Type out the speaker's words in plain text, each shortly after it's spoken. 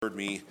Heard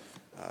me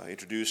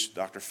introduce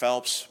Dr.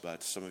 Phelps,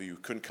 but some of you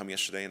couldn't come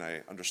yesterday, and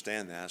I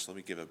understand that, so let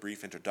me give a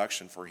brief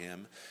introduction for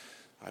him.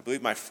 I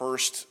believe my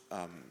first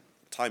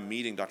time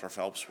meeting Dr.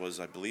 Phelps was,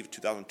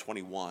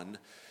 2021,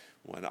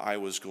 when I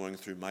was going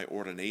through my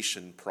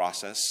ordination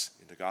process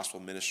into gospel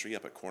ministry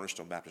up at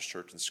Cornerstone Baptist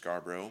Church in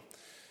Scarborough.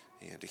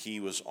 And he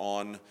was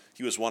one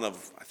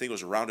of, I think it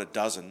was around a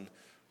dozen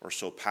or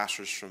so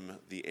pastors from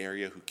the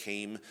area who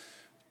came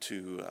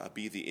to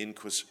be the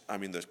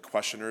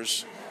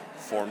questioners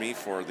for me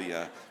for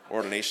the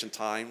ordination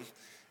time,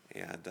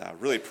 and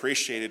really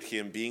appreciated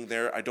him being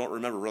there. I don't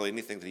remember really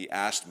anything that he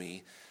asked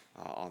me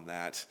on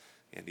that.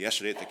 And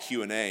yesterday at the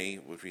Q&A,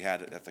 which we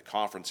had at the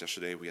conference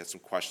yesterday, we had some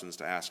questions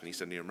to ask, and he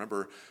said,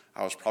 remember,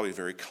 I was probably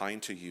very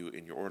kind to you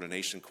in your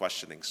ordination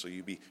questioning, so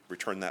you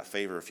return that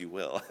favor if you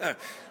will.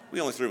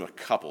 We only threw him a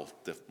couple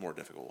more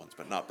difficult ones,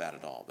 but not bad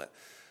at all. But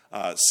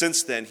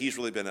since then, he's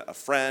really been a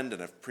friend,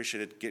 and I've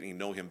appreciated getting to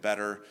know him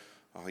better.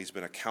 He's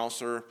been a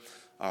counselor.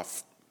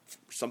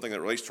 Something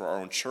that relates to our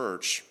own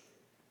church.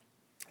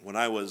 When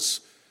I was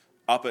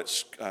up at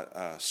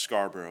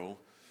Scarborough,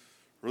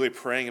 really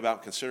praying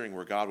about considering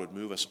where God would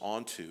move us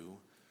onto,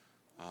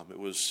 it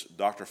was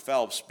Dr.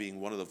 Phelps being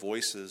one of the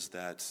voices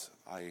that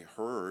I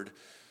heard.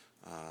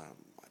 I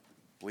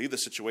believe the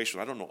situation,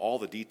 I don't know all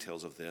the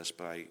details of this,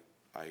 but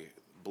I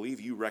believe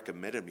you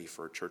recommended me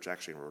for a church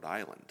actually in Rhode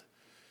Island.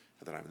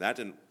 That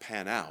didn't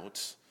pan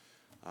out,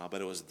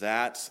 but it was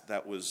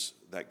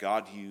that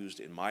God used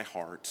in my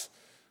heart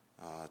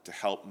to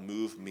help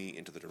move me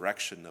into the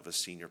direction of a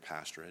senior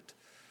pastorate,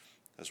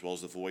 as well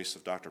as the voice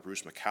of Dr.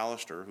 Bruce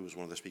McAllister, who was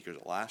one of the speakers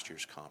at last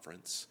year's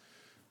conference,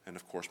 and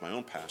of course my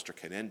own pastor,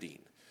 Ken Endine.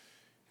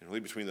 And really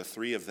between the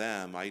three of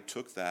them, I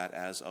took that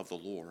as of the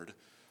Lord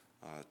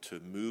to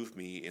move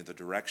me in the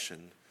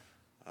direction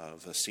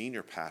of a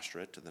senior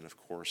pastorate, and then of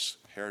course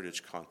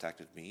Heritage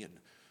contacted me, and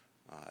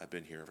I've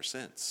been here ever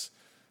since.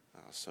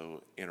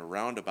 So in a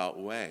roundabout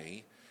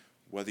way,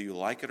 whether you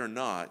like it or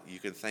not, you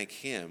can thank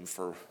him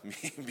for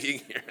me being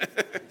here.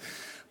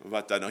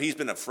 But no, he's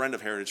been a friend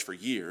of Heritage for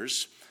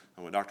years.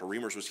 And when Dr.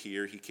 Reimers was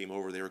here, he came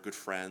over. They were good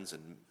friends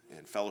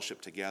and fellowship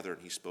together,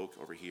 and he spoke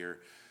over here.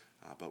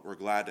 But we're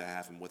glad to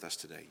have him with us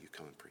today. You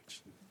come and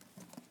preach.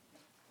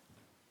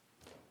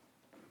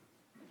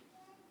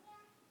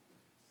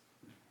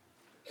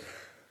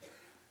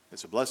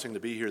 It's a blessing to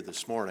be here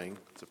this morning.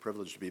 It's a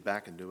privilege to be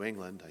back in New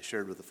England. I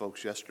shared with the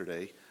folks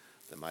yesterday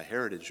that my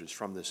heritage is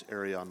from this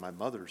area on my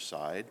mother's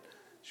side.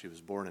 She was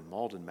born in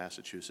Malden,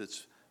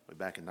 Massachusetts, way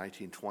back in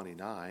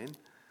 1929.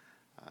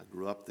 I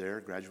grew up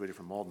there, graduated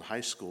from Malden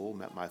High School,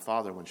 met my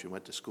father when she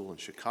went to school in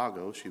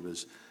Chicago. She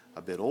was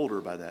a bit older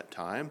by that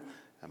time,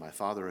 and my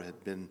father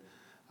had been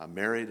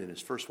married, and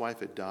his first wife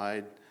had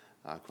died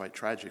quite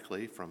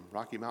tragically from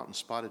Rocky Mountain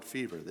spotted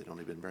fever. They'd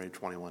only been married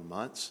 21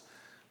 months.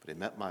 But he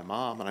met my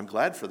mom, and I'm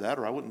glad for that,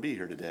 or I wouldn't be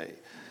here today.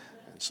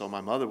 And so my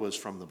mother was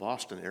from the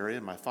Boston area,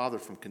 and my father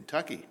from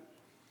Kentucky.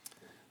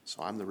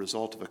 So I'm the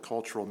result of a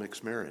cultural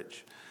mixed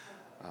marriage.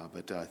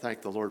 But I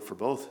thank the Lord for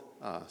both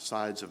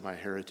sides of my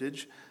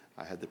heritage.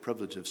 I had the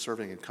privilege of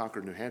serving in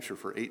Concord, New Hampshire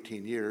for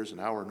 18 years, an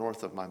hour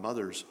north of my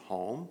mother's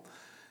home.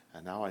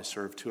 And now I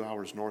serve 2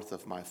 hours north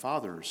of my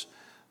father's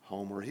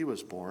home where he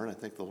was born. I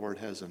think the Lord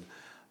has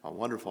a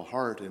wonderful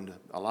heart in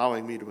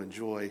allowing me to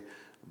enjoy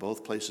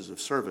both places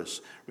of service.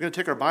 We're going to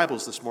take our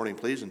Bibles this morning,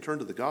 please, and turn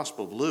to the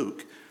Gospel of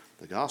Luke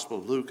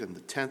in the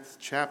 10th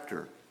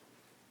chapter.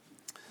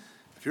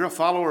 If you're a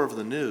follower of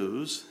the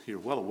news, you're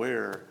well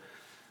aware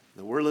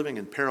that we're living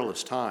in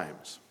perilous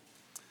times.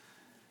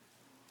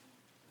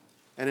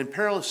 And in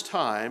perilous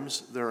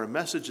times, there are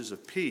messages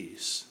of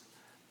peace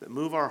that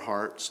move our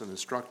hearts and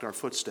instruct our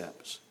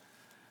footsteps.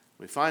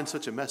 We find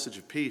such a message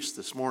of peace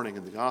this morning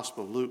in the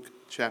Gospel of Luke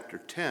chapter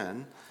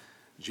 10.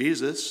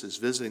 Jesus is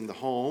visiting the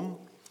home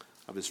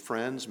of his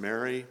friends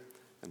Mary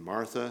and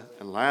Martha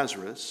and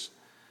Lazarus.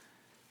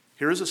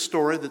 Here is a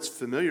story that's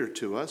familiar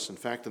to us. In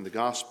fact, in the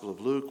Gospel of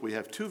Luke, we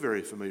have two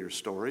very familiar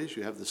stories.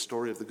 You have the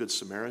story of the Good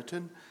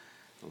Samaritan,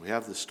 and we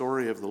have the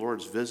story of the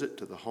Lord's visit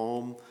to the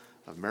home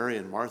of Mary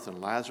and Martha and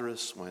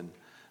Lazarus when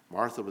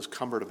Martha was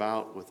cumbered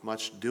about with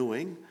much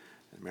doing,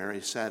 and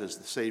Mary sat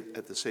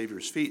at the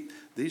Savior's feet.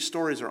 These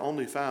stories are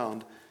only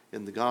found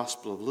in the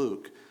Gospel of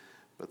Luke,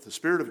 but the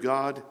Spirit of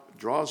God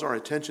draws our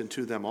attention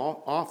to them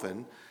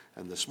often.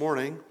 And this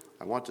morning,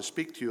 I want to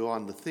speak to you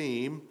on the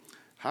theme,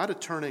 how to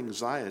turn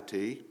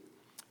anxiety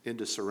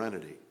into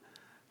serenity.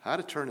 How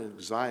to turn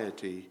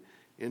anxiety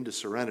into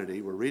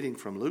serenity. We're reading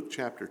from Luke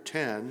chapter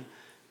 10,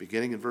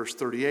 beginning in verse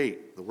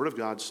 38. The Word of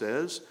God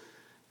says,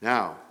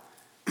 "Now,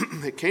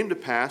 it came to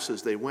pass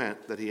as they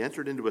went that he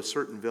entered into a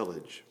certain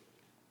village,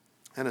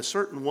 and a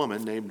certain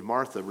woman named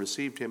Martha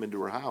received him into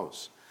her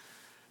house.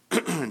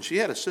 And she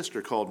had a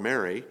sister called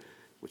Mary,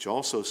 which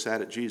also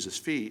sat at Jesus'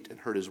 feet and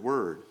heard his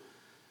word.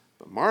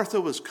 But Martha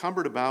was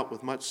cumbered about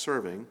with much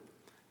serving,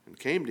 and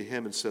came to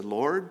him and said,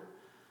 Lord,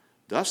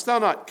 dost thou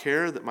not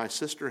care that my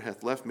sister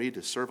hath left me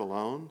to serve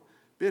alone?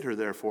 Bid her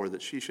therefore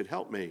that she should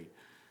help me.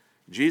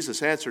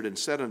 Jesus answered and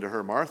said unto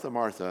her, Martha,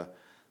 Martha,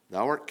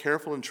 thou art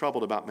careful and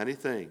troubled about many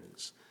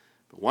things,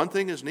 But one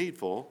thing is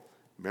needful,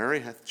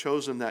 Mary hath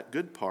chosen that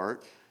good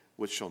part,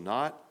 which shall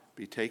not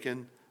be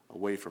taken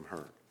away from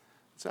her.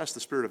 Let's ask the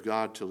Spirit of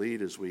God to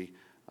lead as we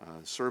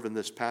serve in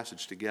this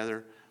passage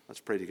together. Let's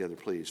pray together,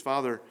 please.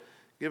 Father,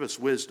 give us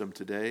wisdom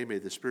today. May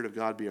the Spirit of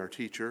God be our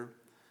teacher.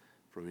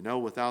 For we know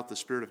without the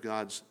Spirit of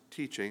God's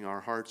teaching,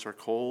 our hearts are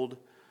cold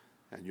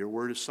and your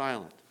word is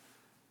silent.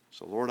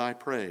 So, Lord, I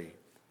pray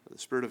that the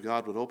Spirit of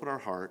God would open our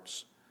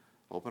hearts,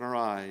 open our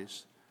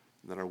eyes,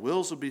 and that our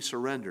wills would be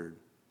surrendered.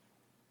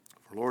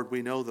 For, Lord,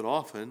 we know that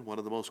often one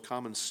of the most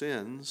common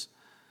sins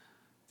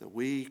that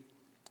we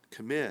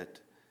commit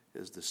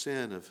is the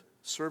sin of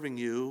serving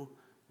you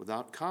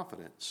without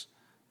confidence,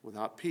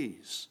 without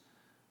peace,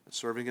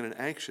 serving in an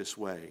anxious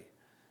way,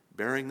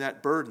 bearing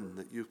that burden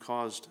that you've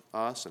caused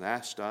us and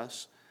asked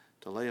us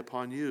to lay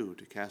upon you,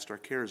 to cast our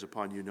cares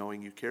upon you,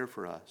 knowing you care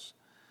for us.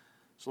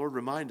 So, Lord,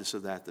 remind us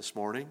of that this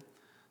morning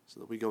so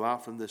that we go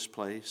out from this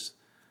place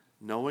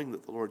knowing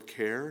that the Lord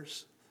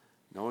cares,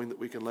 knowing that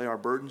we can lay our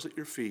burdens at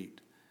your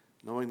feet,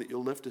 knowing that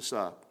you'll lift us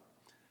up.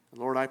 And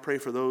Lord, I pray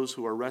for those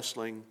who are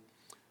wrestling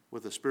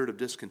with a spirit of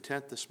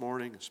discontent this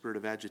morning, a spirit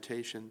of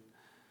agitation,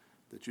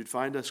 that you'd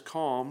find us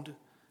calmed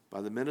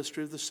by the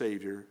ministry of the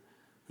Savior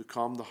who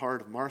calmed the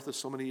heart of Martha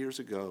so many years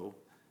ago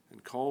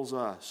and calls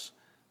us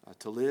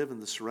to live in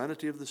the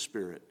serenity of the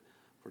Spirit.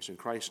 For it's in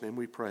Christ's name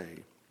we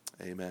pray.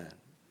 Amen.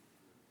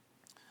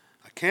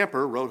 A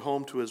camper wrote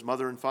home to his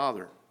mother and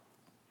father,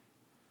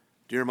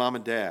 "Dear Mom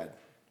and Dad,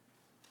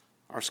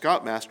 our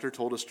scoutmaster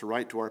told us to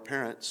write to our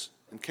parents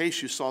in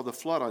case you saw the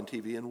flood on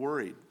TV and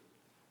worried.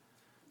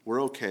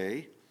 We're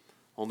okay.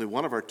 Only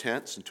one of our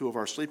tents and two of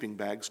our sleeping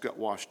bags got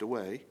washed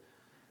away.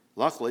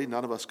 Luckily,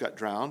 none of us got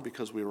drowned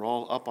because we were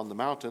all up on the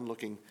mountain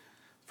looking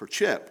for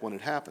Chip when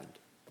it happened.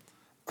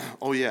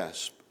 Oh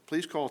yes,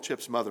 please call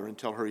Chip's mother and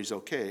tell her he's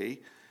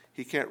okay.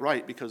 He can't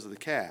write because of the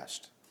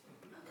cast.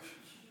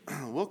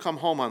 We'll come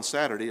home on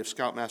Saturday if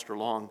Scoutmaster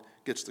Long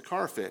gets the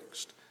car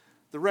fixed.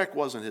 The wreck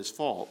wasn't his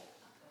fault.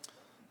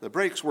 The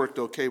brakes worked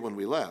okay when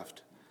we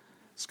left.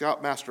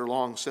 Scoutmaster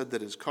Long said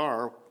that his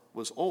car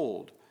was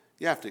old.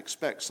 You have to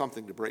expect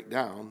something to break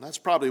down. That's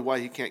probably why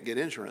he can't get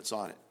insurance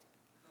on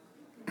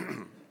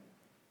it.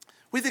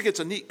 We think it's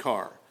a neat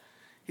car.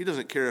 He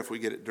doesn't care if we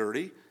get it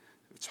dirty.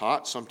 If it's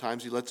hot,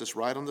 sometimes he lets us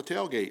ride on the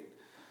tailgate.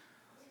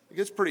 It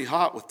gets pretty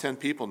hot with 10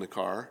 people in the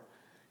car.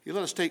 He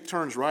let us take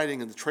turns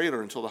riding in the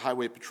trailer until the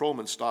highway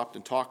patrolman stopped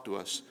and talked to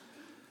us.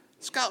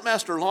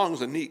 Scoutmaster Long's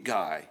a neat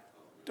guy.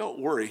 Don't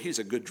worry, he's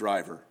a good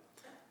driver.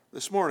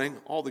 This morning,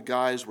 all the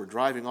guys were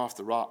diving off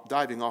the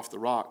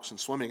rocks and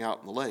swimming out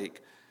in the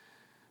lake.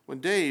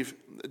 When Dave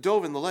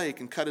dove in the lake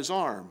and cut his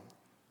arm,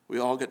 we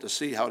all get to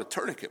see how the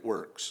tourniquet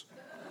works.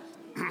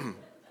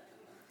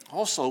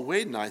 Also,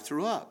 Wade and I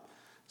threw up.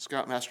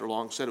 Scoutmaster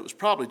Long said it was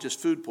probably just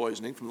food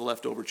poisoning from the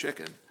leftover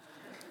chicken.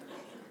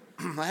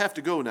 I have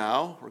to go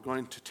now. We're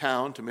going to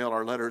town to mail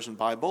our letters and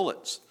buy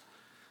bullets.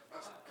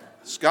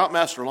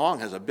 Scoutmaster Long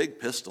has a big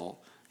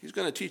pistol. He's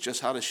going to teach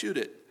us how to shoot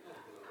it.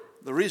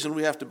 The reason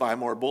we have to buy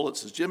more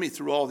bullets is Jimmy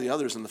threw all the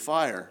others in the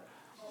fire.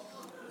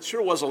 It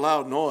sure was a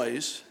loud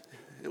noise.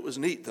 It was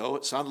neat, though.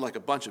 It sounded like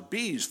a bunch of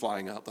bees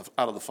flying out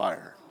of the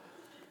fire.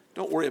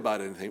 Don't worry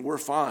about anything. We're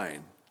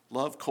fine.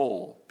 Love,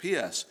 Cole.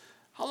 P.S.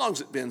 How long's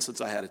it been since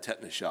I had a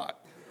tetanus shot?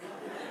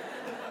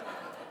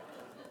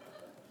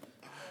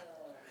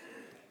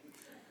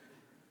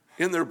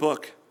 In their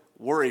book,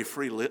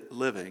 Worry-Free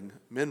Living,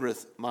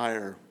 Minrith,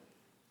 Meyer,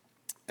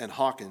 and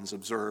Hawkins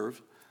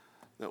observe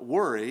that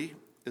worry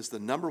is the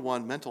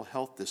 #1 mental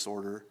health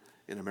disorder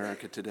in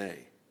America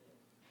today.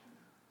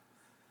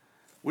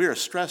 We are a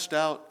stressed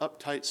out,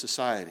 uptight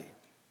society.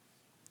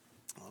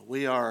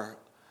 We are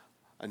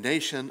a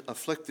nation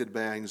afflicted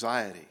by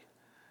anxiety.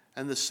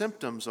 And the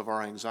symptoms of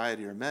our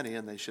anxiety are many,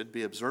 and they should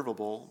be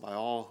observable by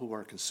all who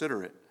are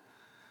considerate.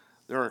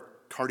 There are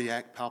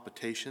cardiac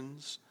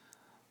palpitations.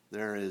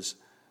 There is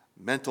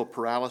mental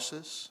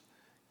paralysis,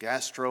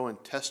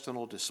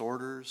 gastrointestinal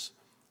disorders,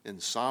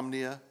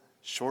 insomnia,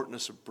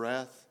 shortness of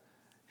breath,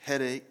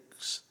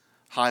 headaches,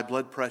 high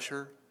blood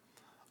pressure.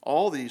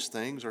 All these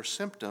things are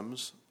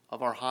symptoms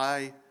of our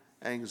high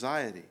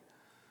anxiety.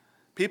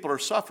 People are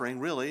suffering,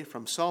 really,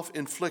 from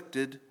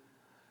self-inflicted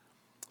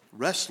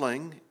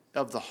wrestling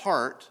of the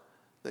heart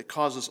that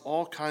causes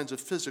all kinds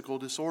of physical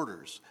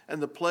disorders.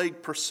 And the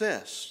plague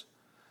persists.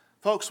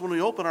 Folks, when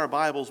we open our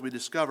Bibles, we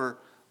discover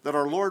that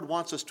our Lord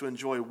wants us to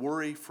enjoy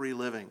worry-free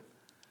living.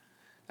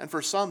 And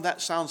for some, that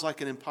sounds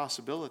like an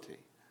impossibility.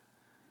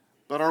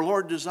 But our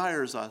Lord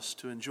desires us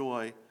to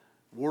enjoy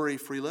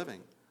worry-free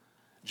living.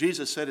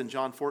 Jesus said in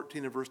John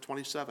 14 and verse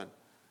 27,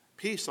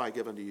 "Peace I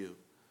give unto you.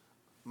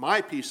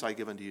 My peace I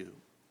give unto you.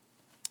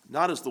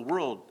 Not as the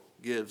world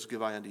gives,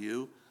 give I unto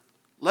you.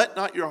 Let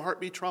not your heart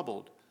be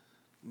troubled,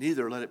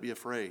 neither let it be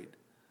afraid."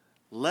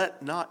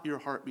 Let not your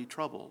heart be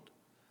troubled,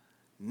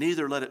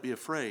 neither let it be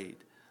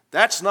afraid.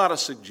 That's not a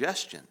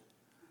suggestion.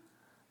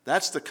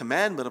 That's the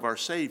commandment of our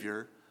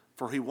Savior,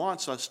 for he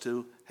wants us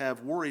to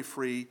have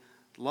worry-free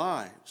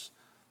lives.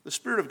 The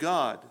Spirit of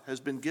God has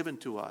been given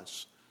to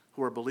us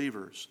who are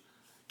believers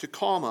to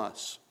calm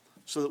us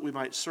so that we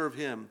might serve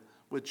him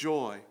with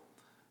joy.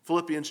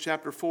 Philippians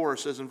chapter 4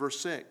 says in verse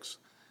 6,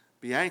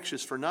 be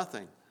anxious for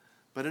nothing,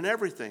 but in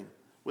everything,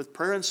 with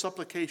prayer and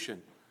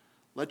supplication,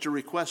 let your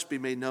requests be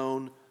made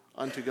known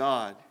unto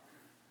God.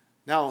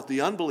 Now,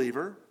 the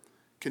unbeliever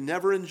can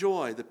never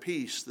enjoy the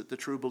peace that the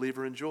true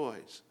believer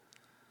enjoys.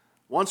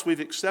 Once we've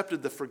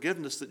accepted the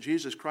forgiveness that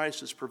Jesus Christ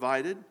has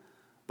provided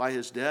by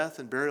his death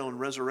and burial and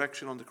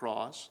resurrection on the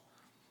cross,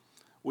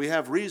 we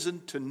have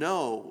reason to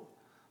know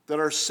that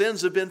our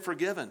sins have been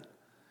forgiven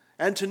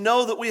and to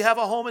know that we have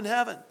a home in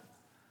heaven.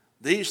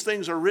 These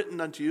things are written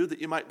unto you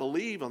that you might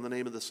believe on the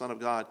name of the Son of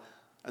God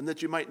and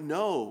that you might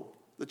know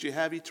that you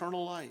have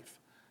eternal life,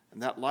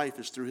 and that life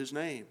is through his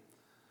name.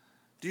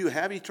 Do you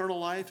have eternal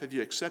life? Have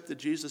you accepted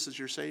Jesus as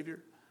your Savior?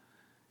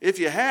 If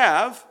you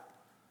have,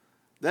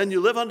 then you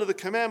live under the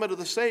commandment of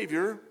the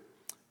Savior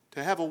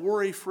to have a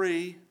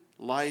worry-free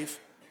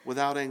life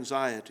without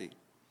anxiety.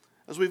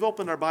 As we've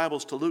opened our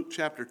Bibles to Luke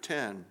chapter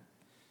 10,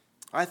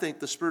 I think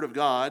the Spirit of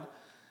God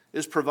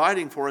is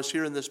providing for us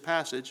here in this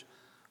passage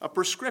a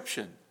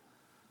prescription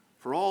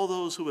for all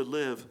those who would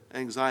live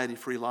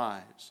anxiety-free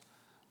lives.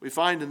 We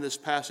find in this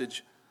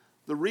passage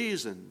the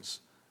reasons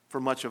for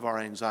much of our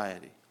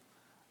anxiety.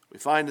 We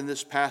find in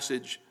this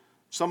passage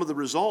some of the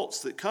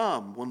results that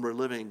come when we're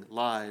living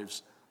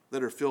lives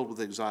that are filled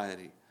with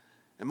anxiety.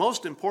 And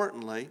most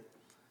importantly,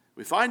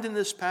 we find in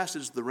this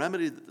passage the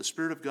remedy that the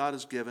Spirit of God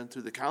has given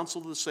through the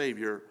counsel of the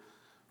Savior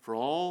for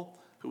all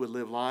who would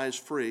live lives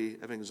free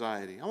of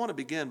anxiety. I want to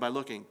begin by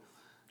looking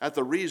at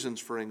the reasons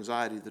for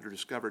anxiety that are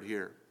discovered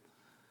here.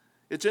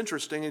 It's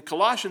interesting. In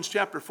Colossians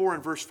chapter 4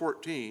 and verse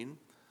 14,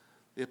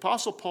 the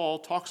Apostle Paul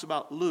talks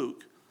about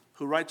Luke,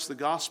 who writes the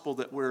gospel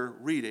that we're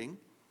reading.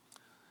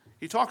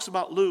 He talks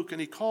about Luke,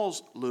 and he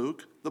calls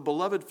Luke the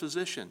beloved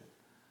physician.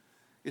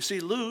 You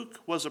see, Luke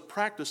was a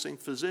practicing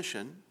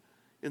physician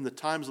in the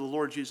times of the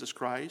Lord Jesus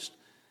Christ.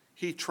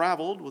 He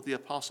traveled with the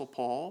Apostle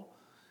Paul.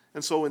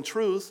 And so in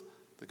truth,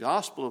 the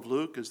gospel of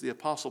Luke is the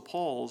Apostle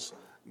Paul's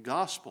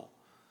gospel.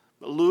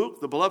 But Luke,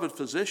 the beloved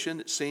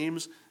physician, it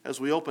seems, as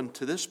we open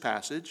to this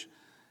passage,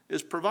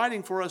 is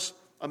providing for us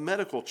a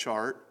medical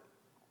chart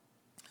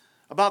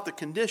about the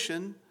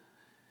condition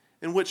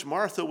in which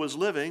Martha was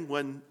living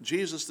when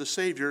Jesus the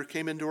Savior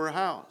came into her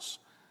house.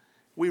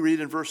 We read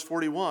in verse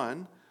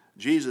 41,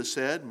 Jesus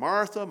said,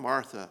 Martha,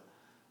 Martha,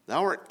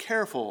 thou art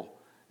careful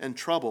and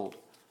troubled.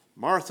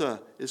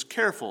 Martha is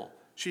careful.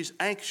 She's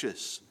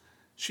anxious.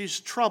 She's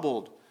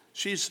troubled.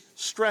 She's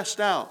stressed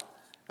out.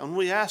 And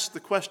we ask the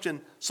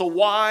question, so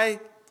why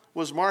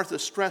was Martha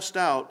stressed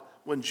out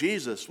when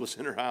Jesus was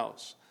in her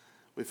house?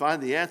 We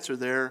find the answer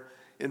there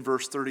in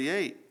verse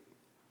 38.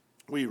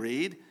 We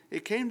read,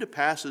 it came to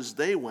pass as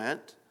they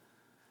went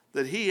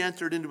that he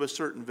entered into a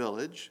certain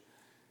village,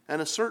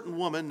 and a certain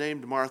woman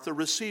named Martha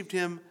received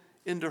him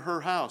into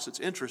her house. It's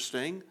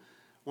interesting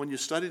when you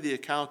study the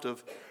account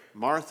of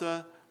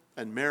Martha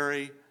and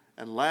Mary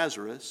and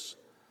Lazarus,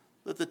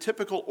 that the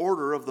typical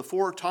order of the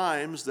 4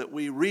 times that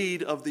we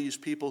read of these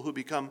people who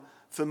become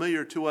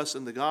familiar to us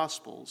in the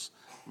Gospels,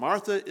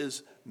 Martha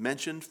is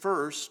mentioned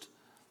first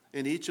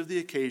in each of the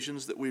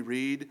occasions that we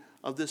read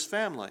of this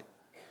family.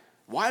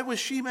 Why was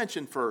she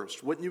mentioned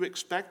first? Wouldn't you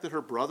expect that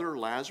her brother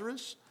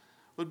Lazarus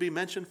would be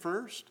mentioned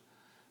first?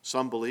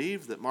 Some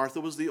believe that Martha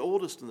was the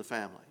oldest in the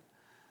family.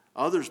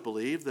 Others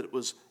believe that it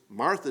was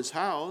Martha's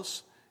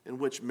house in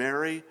which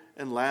Mary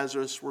and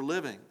Lazarus were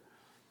living.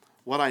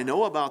 What I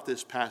know about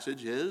this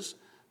passage is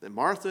that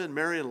Martha and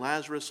Mary and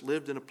Lazarus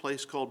lived in a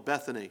place called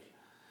Bethany.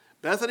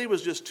 Bethany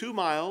was just 2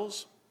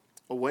 miles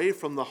away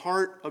from the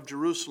heart of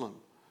Jerusalem.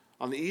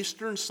 On the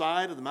eastern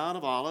side of the Mount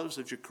of Olives,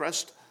 if you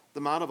crest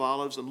the Mount of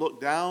Olives and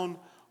look down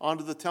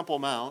onto the Temple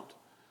Mount,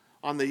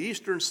 on the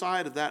eastern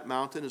side of that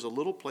mountain is a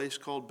little place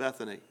called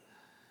Bethany.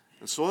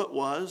 And so it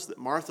was that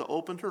Martha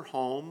opened her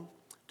home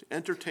to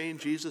entertain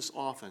Jesus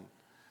often.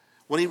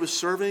 When he was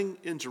serving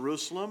in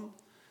Jerusalem,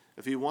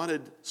 if he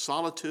wanted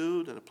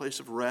solitude and a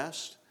place of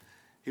rest,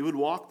 he would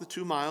walk the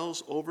 2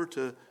 miles over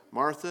to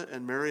Martha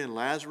and Mary and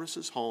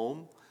Lazarus'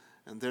 home,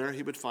 and there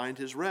he would find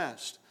his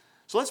rest.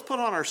 So let's put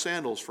on our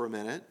sandals for a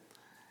minute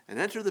and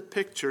enter the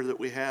picture that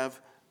we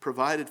have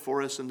provided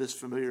for us in this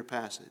familiar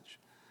passage,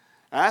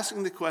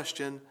 asking the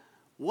question,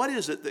 what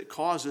is it that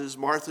causes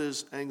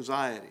Martha's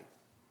anxiety?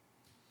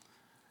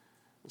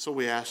 And so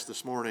we ask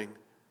this morning,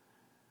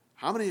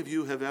 how many of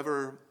you have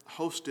ever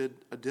hosted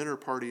a dinner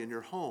party in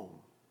your home?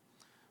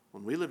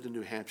 When we lived in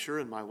New Hampshire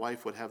and my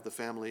wife would have the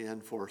family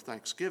in for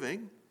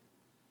Thanksgiving,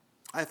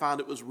 I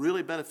found it was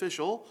really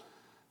beneficial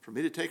for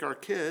me to take our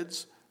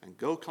kids and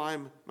go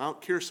climb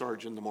Mount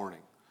Kearsarge in the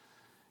morning.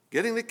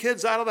 Getting the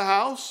kids out of the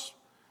house,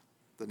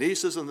 the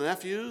nieces and the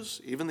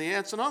nephews, even the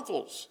aunts and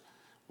uncles,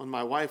 when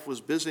my wife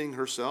was busying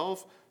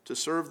herself to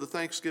serve the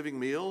Thanksgiving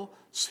meal,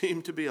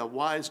 seemed to be a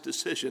wise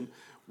decision.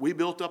 We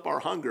built up our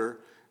hunger,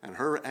 and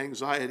her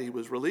anxiety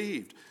was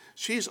relieved.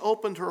 She's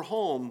opened her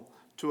home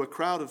to a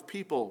crowd of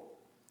people.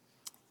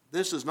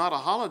 This is not a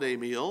holiday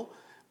meal,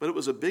 but it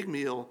was a big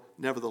meal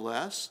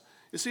nevertheless.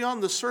 You see,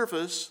 on the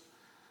surface,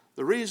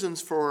 the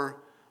reasons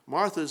for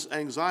Martha's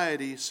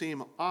anxiety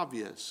seem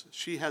obvious.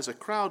 She has a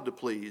crowd to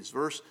please.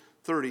 Verse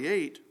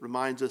 38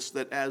 reminds us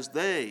that as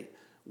they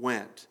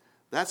went,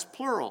 that's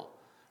plural.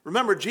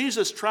 Remember,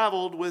 Jesus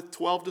traveled with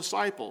 12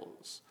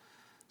 disciples.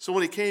 So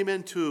when he came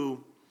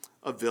into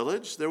a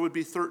village, there would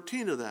be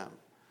 13 of them.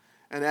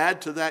 And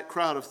add to that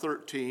crowd of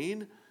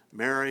 13,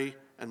 Mary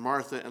and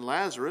Martha and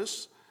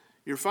Lazarus,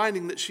 you're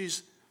finding that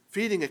she's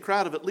feeding a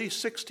crowd of at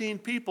least 16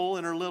 people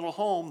in her little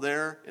home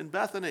there in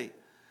Bethany.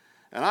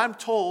 And I'm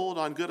told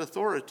on good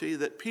authority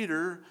that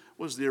Peter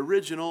was the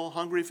original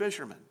hungry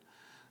fisherman.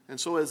 And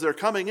so as they're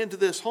coming into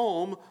this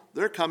home,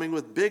 they're coming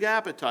with big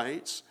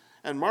appetites,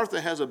 and Martha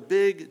has a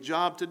big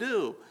job to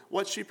do.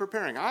 What's she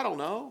preparing? I don't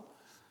know.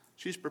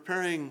 She's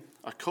preparing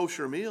a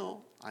kosher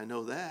meal. I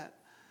know that.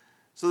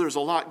 So there's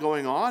a lot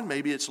going on.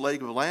 Maybe it's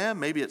leg of lamb.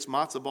 Maybe it's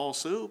matzo ball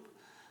soup.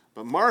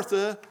 But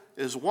Martha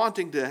is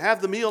wanting to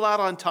have the meal out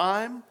on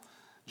time.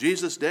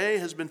 Jesus' day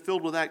has been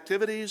filled with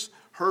activities.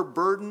 Her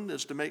burden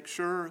is to make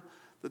sure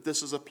that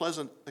this is a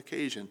pleasant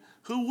occasion.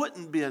 Who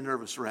wouldn't be a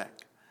nervous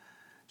wreck?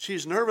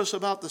 She's nervous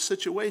about the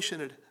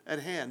situation at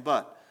hand.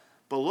 But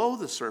below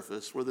the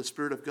surface, where the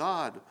Spirit of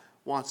God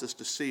wants us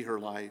to see her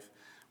life,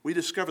 we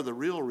discover the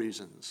real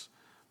reasons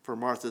for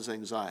Martha's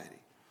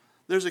anxiety.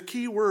 There's a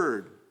key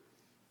word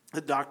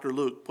that Dr.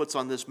 Luke puts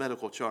on this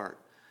medical chart.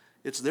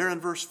 It's there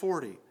in verse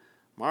 40.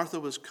 Martha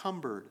was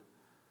cumbered.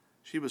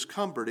 She was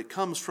cumbered. It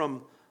comes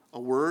from a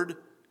word,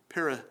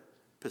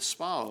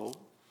 peripispao,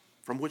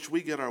 from which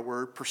we get our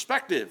word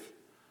perspective.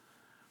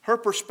 Her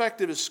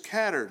perspective is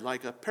scattered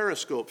like a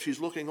periscope. She's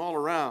looking all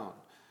around.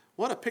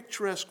 What a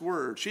picturesque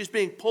word. She's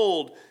being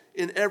pulled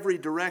in every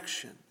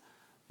direction.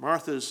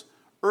 Martha's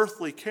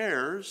earthly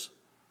cares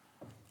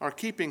are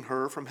keeping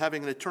her from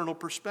having an eternal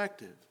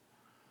perspective.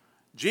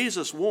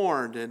 Jesus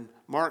warned in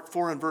Mark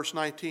 4 and verse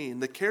 19,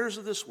 the cares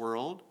of this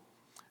world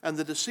and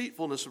the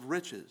deceitfulness of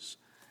riches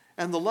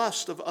and the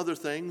lust of other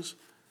things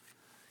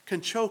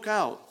can choke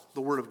out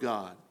the word of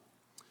God.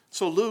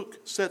 So Luke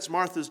sets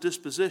Martha's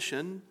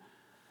disposition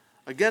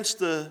against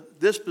the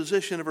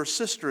disposition of her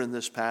sister in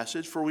this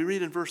passage, for we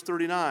read in verse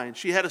 39,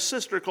 she had a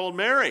sister called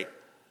Mary.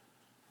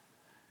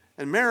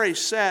 And Mary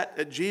sat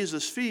at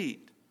Jesus'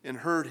 feet and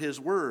heard his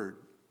word.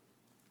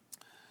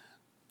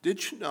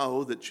 Did you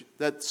know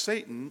that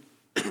Satan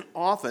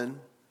often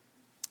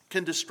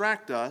can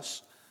distract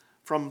us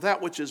from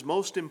that which is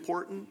most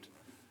important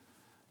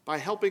by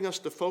helping us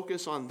to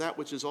focus on that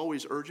which is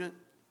always urgent?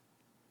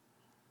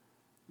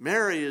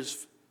 Mary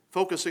is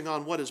focusing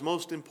on what is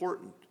most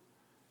important.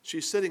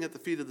 She's sitting at the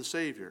feet of the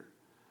Savior.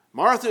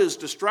 Martha is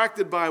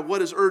distracted by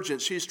what is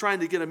urgent. She's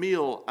trying to get a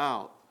meal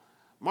out.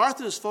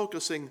 Martha is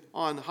focusing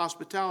on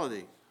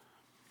hospitality.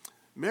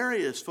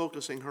 Mary is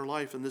focusing her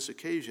life on this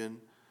occasion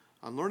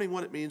on learning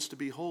what it means to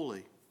be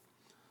holy.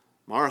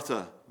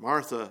 Martha,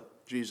 Martha,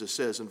 Jesus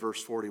says in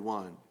verse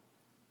 41,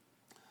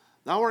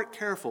 thou art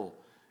careful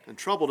and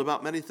troubled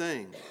about many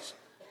things.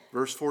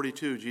 Verse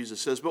 42, Jesus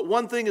says, but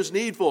one thing is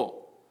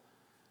needful.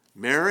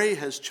 Mary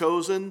has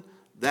chosen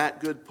that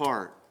good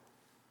part.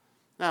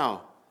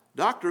 Now,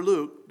 Dr.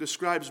 Luke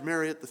describes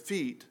Mary at the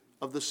feet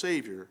of the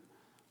Savior,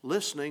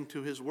 listening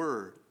to his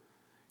word.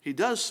 He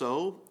does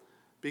so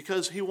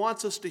because he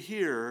wants us to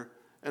hear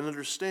and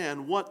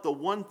understand what the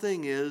one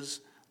thing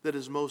is that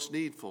is most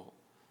needful.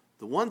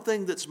 The one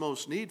thing that's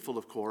most needful,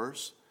 of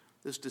course,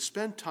 is to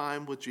spend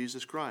time with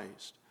Jesus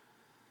Christ.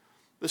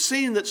 The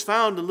scene that's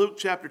found in Luke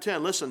chapter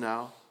 10, listen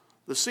now,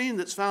 the scene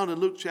that's found in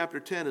Luke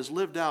chapter 10 is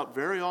lived out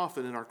very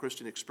often in our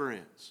Christian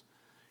experience.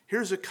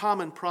 Here's a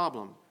common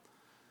problem.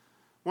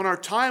 When our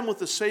time with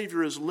the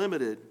Savior is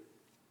limited,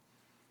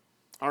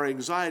 our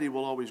anxiety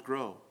will always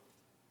grow.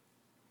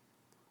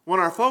 When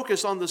our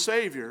focus on the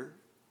Savior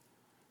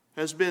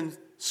has been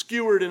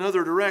skewered in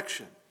other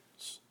directions,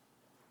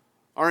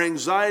 our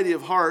anxiety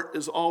of heart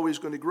is always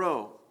going to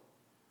grow.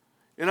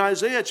 In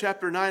Isaiah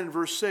chapter 9 and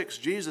verse 6,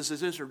 Jesus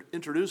is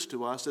introduced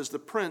to us as the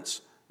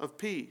Prince of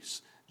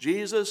Peace.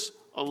 Jesus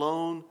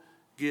alone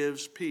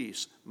gives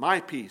peace. My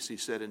peace, he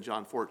said in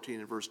John 14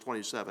 and verse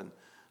 27,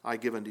 I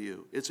give unto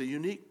you. It's a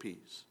unique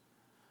peace.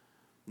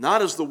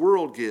 Not as the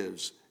world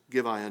gives,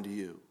 give I unto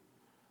you.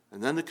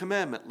 And then the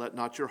commandment, let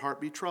not your heart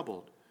be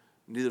troubled,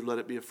 neither let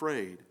it be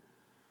afraid.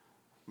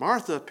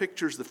 Martha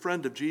pictures the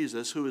friend of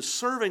Jesus who is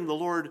serving the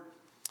Lord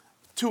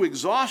to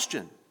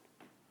exhaustion,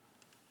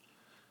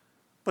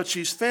 but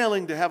she's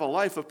failing to have a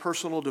life of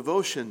personal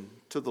devotion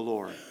to the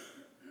Lord.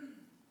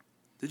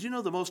 Did you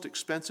know the most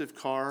expensive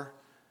car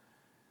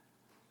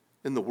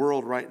in the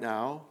world right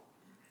now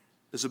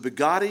is a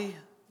Bugatti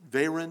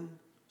Veyron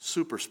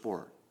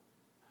Supersport?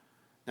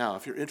 Now,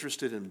 if you're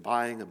interested in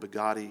buying a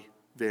Bugatti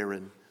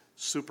Veyron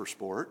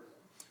Supersport,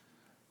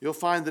 you'll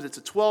find that it's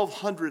a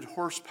 1,200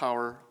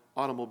 horsepower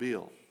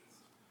automobile.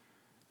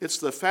 It's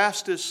the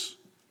fastest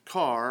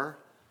car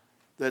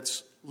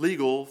that's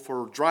legal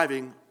for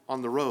driving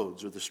on the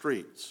roads or the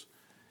streets.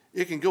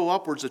 It can go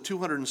upwards of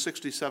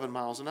 267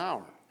 miles an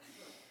hour.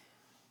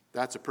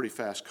 That's a pretty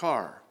fast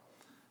car.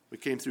 We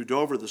came through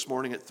Dover this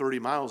morning at 30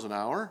 miles an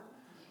hour.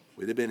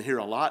 We'd have been here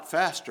a lot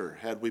faster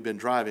had we been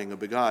driving a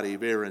Bugatti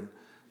Veyron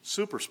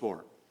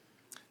Supersport.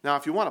 Now,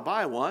 if you want to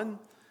buy one,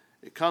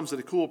 it comes at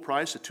a cool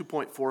price of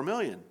 $2.4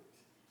 million.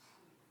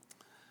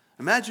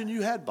 Imagine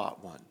you had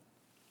bought one.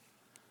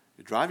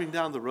 You're driving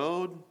down the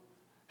road,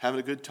 having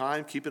a good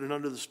time, keeping it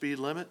under the speed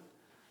limit,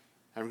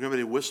 having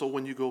everybody whistle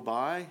when you go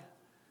by.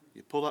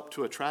 You pull up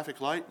to a traffic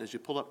light, and as you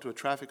pull up to a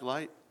traffic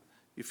light,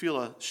 you feel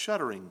a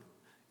shuddering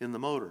in the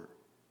motor.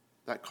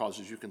 That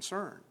causes you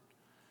concern.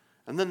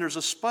 And then there's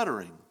a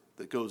sputtering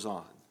that goes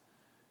on.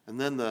 And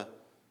then the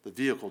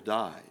vehicle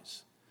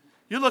dies.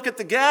 You look at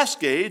the gas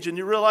gauge and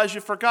you realize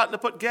you've forgotten to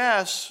put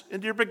gas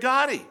into your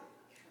Bugatti.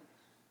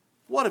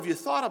 What have you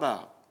thought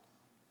about?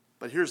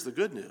 But here's the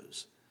good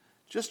news.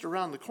 Just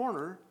around the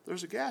corner,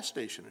 there's a gas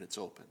station and it's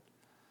open.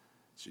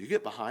 So you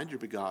get behind your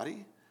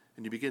Bugatti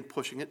and you begin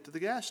pushing it to the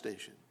gas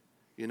station.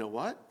 You know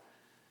what?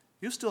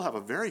 You still have a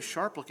very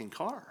sharp-looking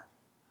car.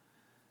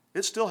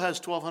 It still has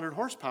 1,200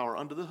 horsepower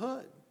under the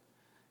hood.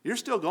 You're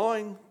still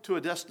going to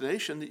a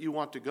destination that you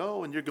want to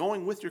go, and you're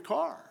going with your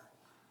car.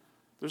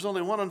 There's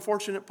only one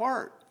unfortunate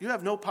part. You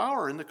have no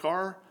power in the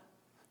car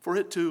for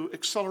it to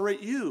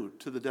accelerate you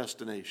to the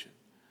destination.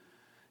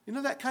 You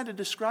know, that kind of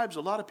describes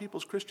a lot of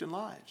people's Christian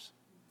lives.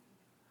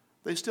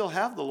 They still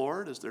have the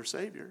Lord as their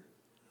Savior.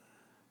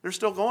 They're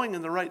still going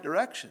in the right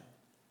direction,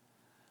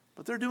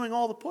 but they're doing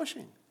all the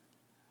pushing.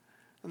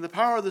 And the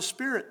power of the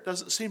Spirit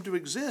doesn't seem to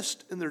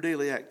exist in their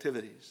daily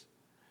activities.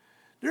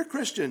 Dear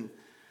Christian,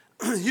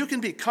 you can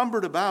be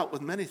cumbered about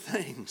with many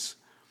things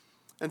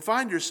and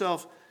find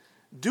yourself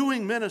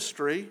doing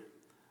ministry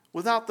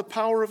without the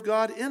power of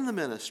God in the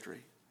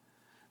ministry.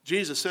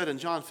 Jesus said in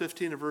John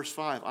 15 and verse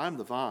 5, I'm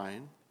the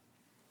vine,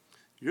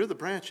 you're the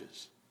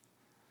branches.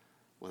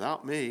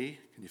 Without me,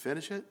 can you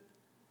finish it?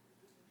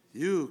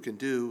 You can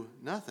do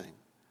nothing.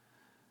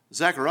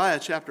 Zechariah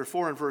chapter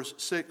 4 and verse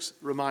 6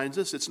 reminds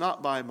us, it's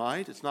not by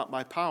might, it's not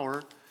by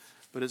power,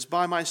 but it's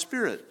by my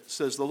Spirit,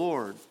 says the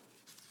Lord.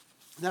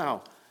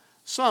 Now,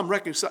 some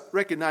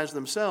recognize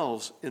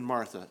themselves in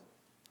Martha.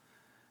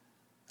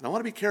 And I want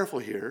to be careful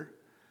here,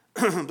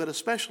 but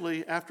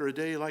especially after a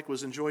day like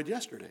was enjoyed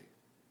yesterday.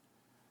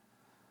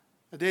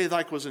 A day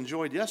like was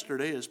enjoyed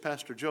yesterday, as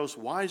Pastor Jose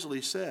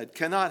wisely said,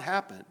 cannot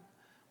happen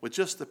with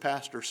just the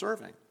pastor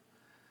serving.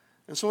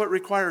 And so it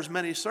requires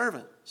many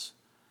servants.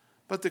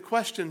 But the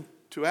question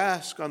to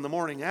ask on the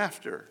morning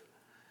after,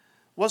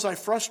 was I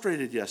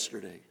frustrated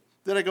yesterday?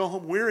 Did I go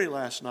home weary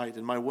last night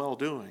in my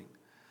well-doing?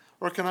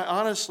 Or can I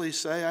honestly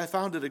say I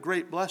found it a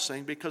great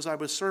blessing because I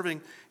was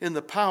serving in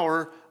the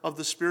power of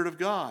the Spirit of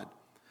God?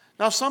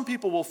 Now, some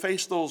people will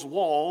face those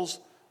walls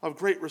of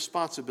great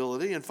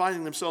responsibility and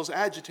finding themselves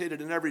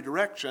agitated in every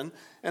direction,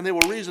 and they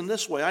will reason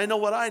this way, I know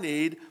what I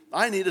need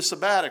a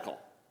sabbatical.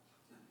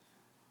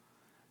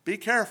 Be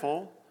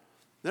careful.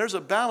 There's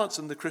a balance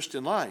in the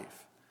Christian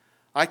life.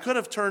 I could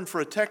have turned for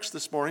a text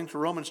this morning to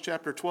Romans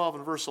chapter 12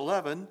 and verse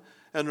 11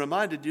 and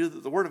reminded you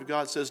that the Word of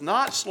God says,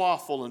 not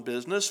slothful in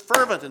business,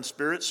 fervent in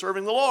spirit,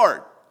 serving the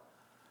Lord.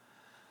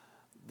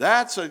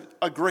 That's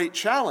a great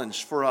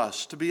challenge for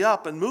us to be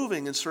up and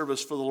moving in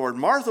service for the Lord.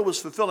 Martha was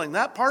fulfilling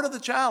that part of the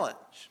challenge,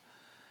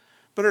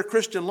 but her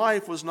Christian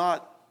life was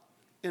not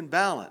in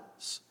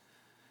balance.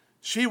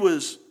 She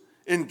was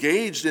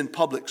engaged in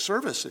public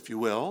service, if you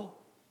will,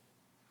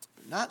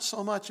 but not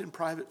so much in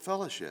private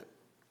fellowship.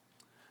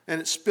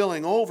 And it's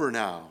spilling over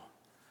now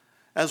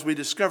as we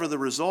discover the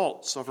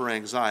results of her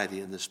anxiety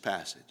in this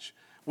passage.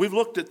 We've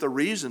looked at the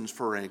reasons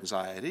for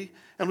anxiety,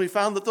 and we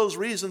found that those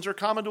reasons are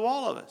common to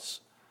all of us.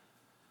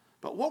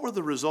 But what were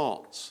the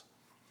results?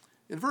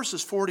 In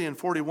verses 40 and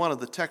 41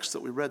 of the text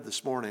that we read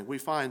this morning, we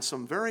find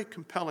some very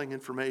compelling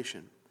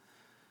information.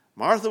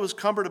 Martha was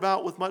cumbered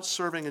about with much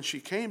serving, and she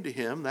came to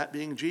him, that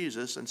being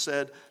Jesus, and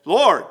said,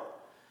 Lord,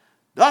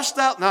 dost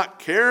thou not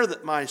care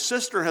that my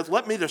sister hath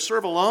left me to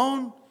serve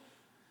alone?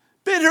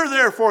 Bid her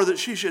therefore that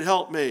she should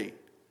help me.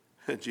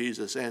 And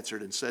Jesus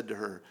answered and said to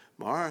her,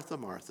 Martha,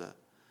 Martha,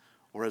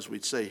 or as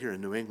we'd say here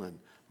in New England,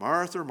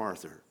 Martha,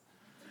 Martha,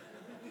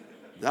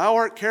 thou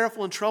art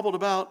careful and troubled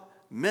about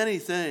many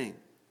things.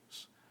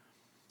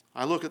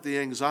 I look at the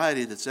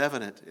anxiety that's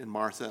evident in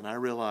Martha and I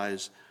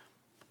realize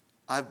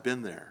I've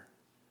been there.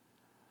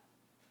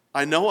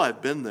 I know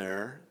I've been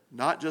there,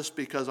 not just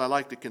because I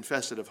like to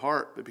confess it of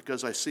heart, but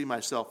because I see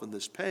myself in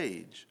this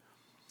page.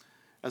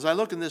 As I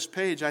look in this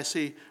page, I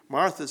see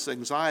Martha's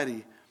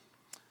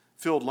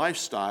anxiety-filled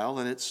lifestyle,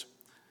 and it's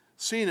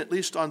seen at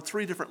least on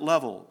three different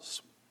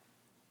levels.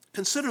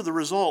 Consider the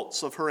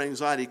results of her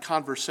anxiety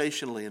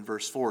conversationally in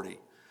verse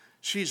 40.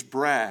 She's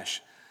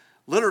brash.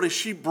 Literally,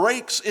 she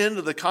breaks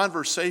into the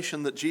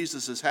conversation that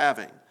Jesus is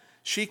having.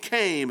 She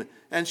came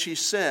and she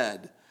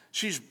said,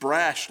 she's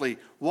brashly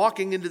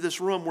walking into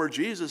this room where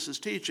Jesus is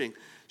teaching.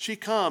 She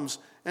comes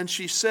and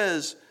she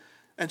says,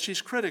 and she's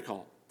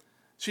critical.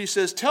 She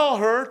says,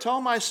 tell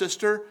my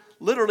sister,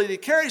 literally, to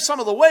carry some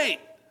of the weight.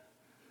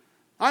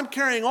 I'm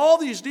carrying all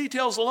these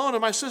details alone,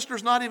 and my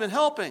sister's not even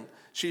helping.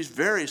 She's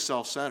very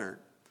self-centered.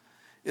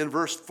 In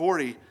verse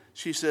 40,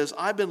 she says,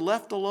 I've been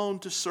left alone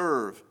to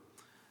serve.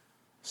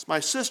 My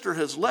sister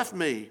has left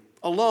me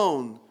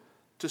alone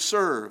to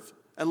serve.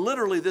 And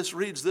literally, this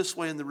reads this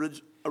way in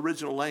the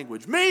original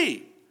language.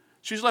 Me!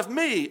 She's left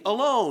me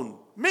alone.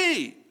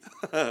 Me!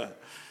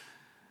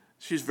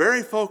 She's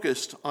very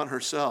focused on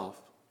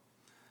herself.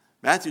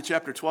 Matthew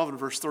chapter 12 and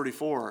verse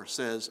 34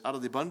 says, out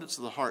of the abundance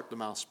of the heart, the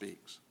mouth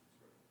speaks.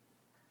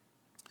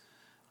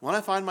 When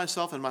I find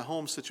myself in my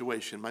home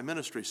situation, my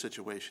ministry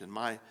situation,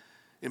 my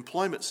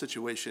employment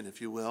situation,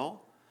 if you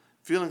will,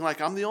 feeling like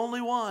I'm the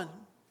only one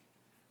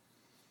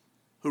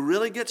who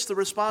really gets the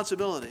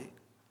responsibility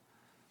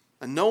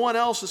and no one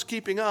else is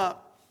keeping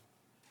up,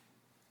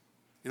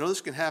 you know,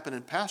 this can happen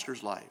in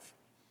pastor's life.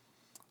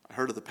 I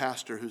heard of the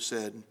pastor who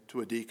said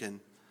to a deacon,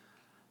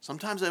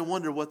 sometimes I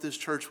wonder what this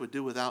church would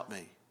do without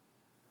me.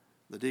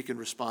 The deacon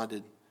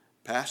responded,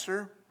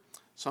 Pastor,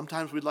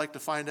 sometimes we'd like to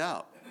find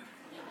out.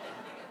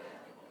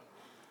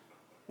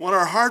 When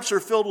our hearts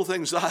are filled with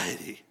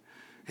anxiety,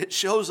 it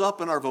shows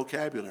up in our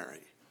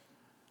vocabulary.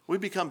 We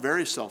become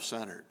very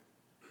self-centered.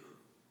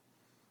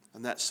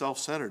 And that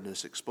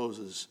self-centeredness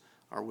exposes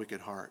our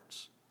wicked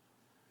hearts.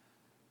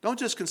 Don't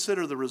just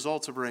consider the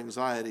results of our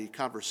anxiety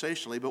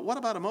conversationally, but what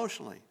about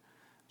emotionally?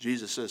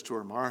 Jesus says to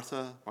her,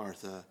 Martha,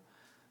 Martha,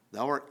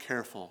 thou art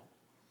careful.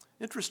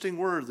 Interesting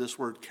word, this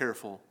word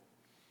careful.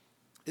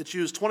 It's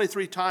used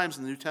 23 times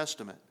in the New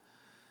Testament.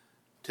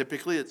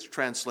 Typically, it's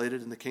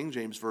translated in the King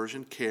James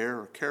Version, care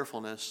or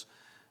carefulness,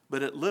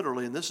 but it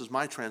literally, and this is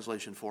my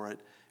translation for it,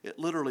 it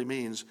literally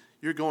means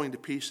you're going to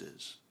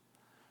pieces.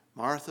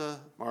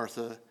 Martha,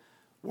 Martha,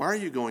 why are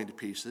you going to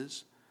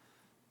pieces?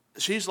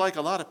 She's like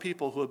a lot of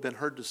people who have been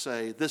heard to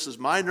say, this is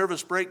my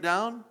nervous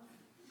breakdown.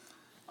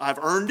 I've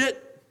earned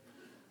it.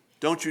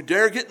 Don't you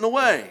dare get in the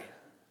way.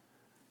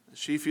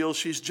 She feels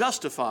she's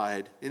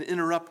justified in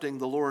interrupting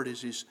the Lord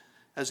as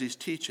he's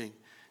teaching.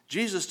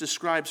 Jesus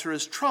describes her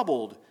as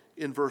troubled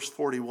in verse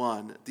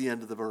 41 at the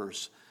end of the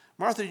verse.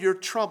 Martha, you're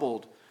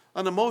troubled,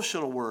 an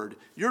emotional word.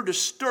 You're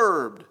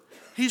disturbed.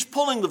 He's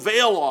pulling the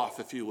veil off,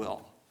 if you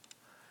will.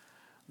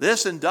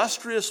 This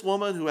industrious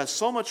woman who has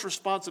so much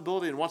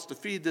responsibility and wants to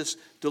feed this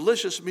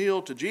delicious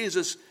meal to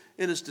Jesus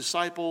and his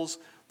disciples,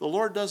 the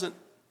Lord doesn't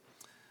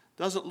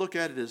look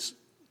at it as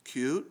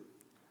cute.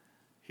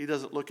 He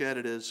doesn't look at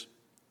it as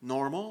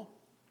normal.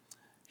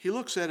 He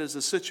looks at it as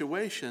a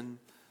situation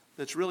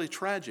that's really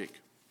tragic.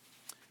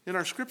 In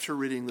our scripture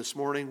reading this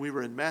morning, we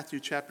were in Matthew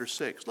chapter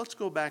 6. Let's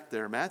go back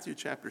there, Matthew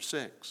chapter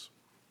 6.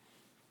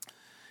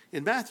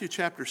 In Matthew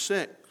chapter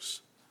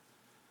 6,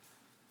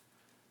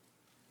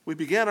 we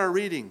began our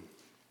reading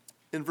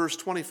in verse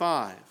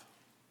 25.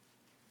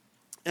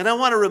 And I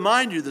want to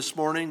remind you this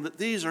morning that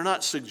these are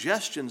not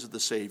suggestions of the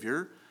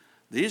Savior.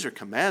 These are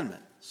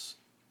commandments.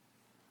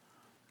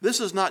 This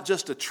is not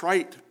just a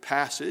trite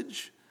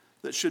passage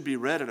that should be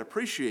read and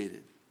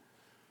appreciated.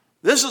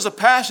 This is a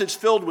passage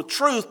filled with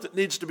truth that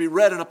needs to be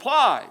read and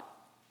applied.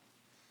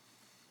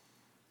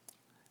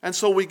 And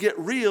so we get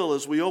real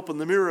as we open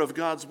the mirror of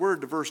God's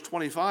Word to verse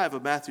 25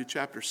 of Matthew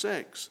chapter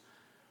 6.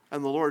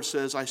 And the Lord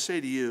says, I say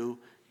to you,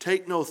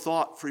 take no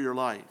thought for your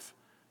life.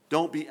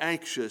 Don't be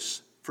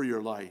anxious for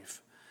your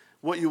life.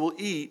 What you will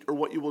eat or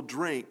what you will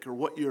drink or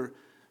what you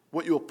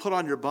will put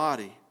on your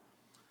body.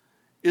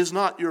 Is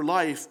not your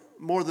life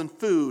more than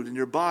food and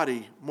your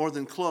body more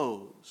than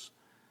clothes?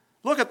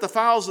 Look at the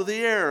fowls of the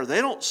air.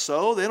 They don't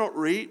sow, they don't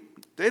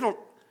reap, they don't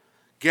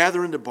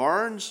gather into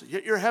barns,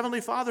 yet your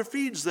heavenly Father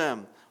feeds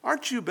them.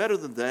 Aren't you better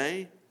than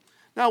they?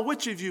 Now,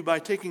 which of you by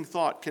taking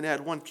thought can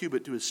add 1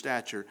 cubit to his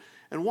stature?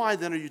 And why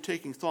then are you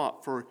taking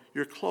thought for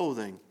your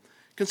clothing?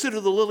 Consider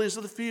the lilies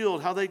of the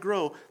field, how they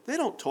grow. They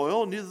don't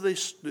toil, neither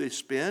do they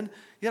spin.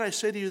 Yet I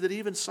say to you that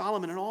even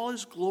Solomon in all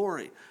his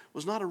glory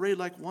was not arrayed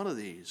like one of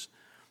these.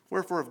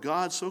 Wherefore, if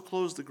God so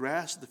clothes the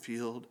grass of the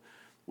field,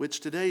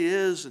 which today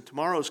is and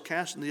tomorrow is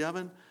cast in the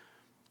oven,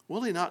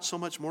 will he not so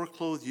much more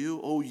clothe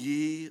you, O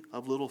ye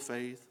of little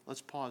faith?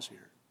 Let's pause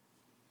here.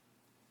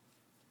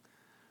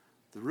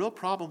 The real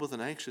problem with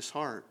an anxious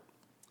heart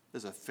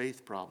is a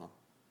faith problem.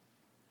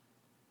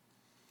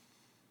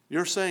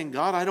 You're saying,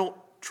 God, I don't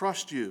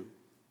trust you.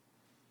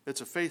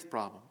 It's a faith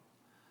problem.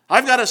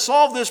 I've got to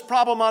solve this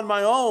problem on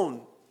my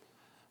own.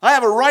 I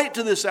have a right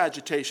to this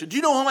agitation. Do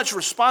you know how much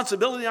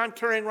responsibility I'm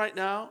carrying right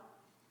now?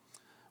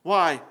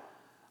 Why?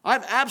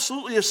 I'm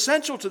absolutely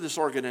essential to this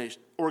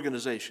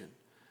organization.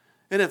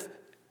 And if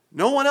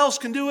no one else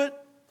can do it,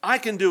 I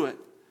can do it.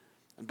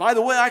 And by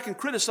the way, I can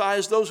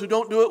criticize those who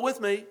don't do it with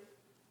me.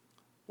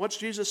 What's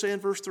Jesus say in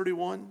verse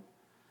 31?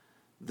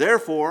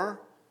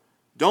 Therefore,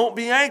 don't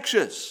be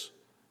anxious,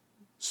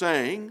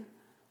 saying,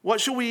 what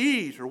shall we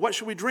eat or what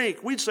shall we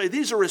drink? We'd say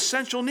these are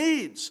essential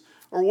needs.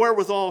 Or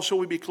wherewithal shall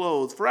we be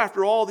clothed? For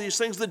after all these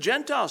things the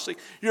Gentiles say,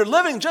 you're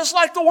living just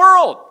like the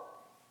world.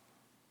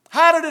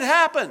 How did it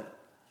happen?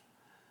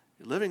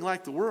 You're living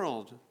like the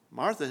world.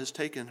 Martha has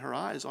taken her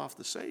eyes off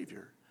the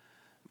Savior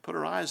and put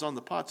her eyes on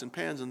the pots and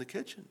pans in the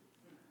kitchen.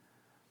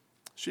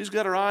 She's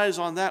got her eyes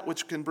on that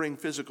which can bring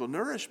physical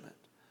nourishment.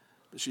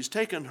 But she's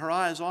taken her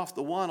eyes off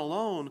the one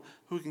alone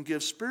who can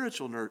give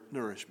spiritual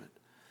nourishment.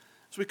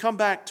 As we come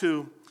back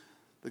to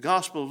the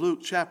Gospel of Luke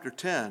chapter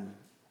 10,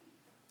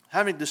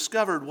 having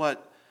discovered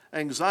what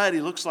anxiety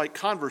looks like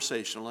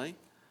conversationally,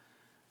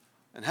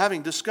 and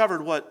having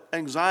discovered what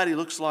anxiety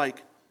looks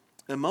like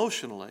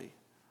emotionally,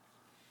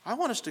 I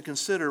want us to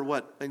consider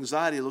what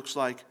anxiety looks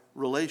like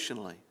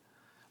relationally.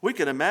 We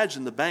can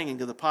imagine the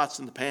banging of the pots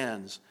and the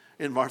pans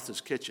in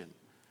Martha's kitchen.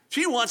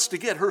 She wants to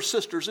get her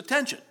sister's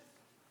attention.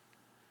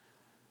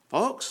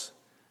 Folks,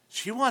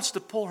 she wants to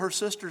pull her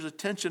sister's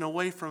attention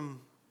away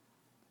from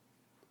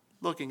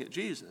looking at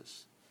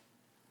Jesus.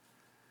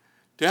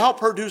 To help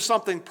her do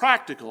something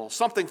practical,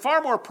 something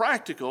far more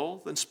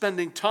practical than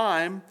spending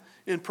time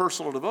in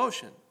personal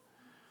devotion.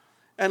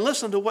 And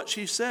listen to what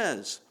she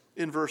says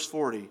in verse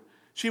 40.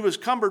 She was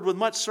cumbered with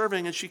much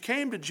serving, and she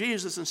came to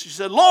Jesus and she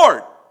said,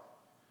 Lord,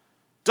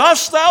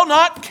 dost thou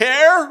not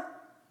care?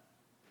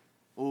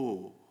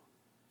 Oh,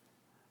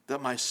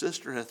 that my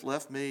sister hath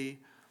left me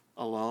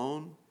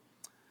alone.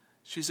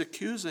 She's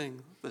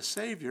accusing the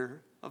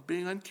Savior of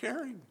being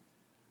uncaring.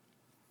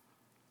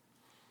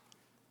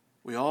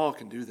 We all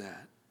can do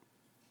that.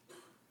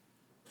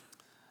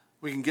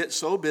 We can get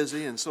so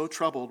busy and so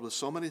troubled with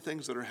so many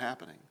things that are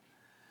happening.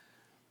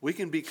 We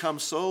can become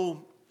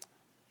so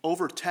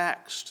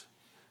overtaxed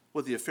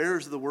with the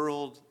affairs of the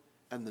world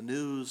and the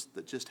news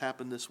that just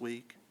happened this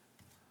week.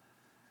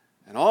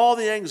 And all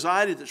the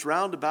anxiety that's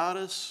round about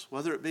us,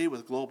 whether it be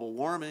with global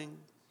warming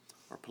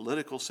or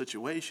political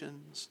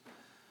situations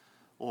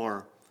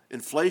or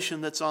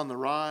inflation that's on the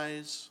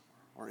rise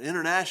or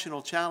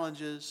international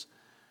challenges,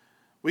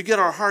 we get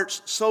our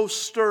hearts so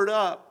stirred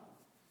up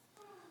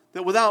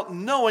that without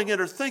knowing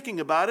it or thinking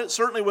about it,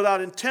 certainly without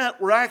intent,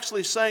 we're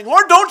actually saying,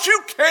 Lord, don't you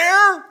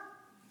care?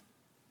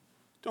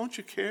 Don't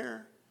you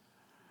care?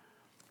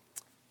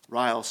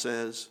 Ryle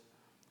says,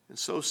 and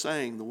so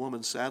saying, the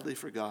woman sadly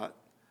forgot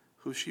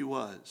who she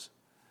was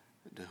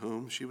and to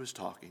whom she was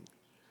talking.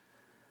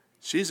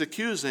 She's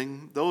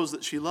accusing those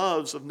that she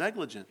loves of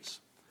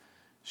negligence.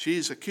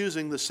 She's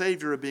accusing the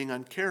Savior of being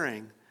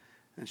uncaring,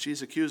 and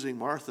she's accusing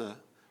Martha,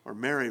 or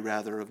Mary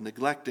rather, of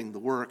neglecting the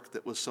work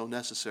that was so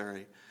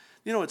necessary.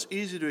 You know, it's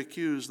easy to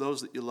accuse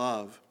those that you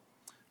love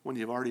when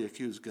you've already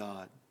accused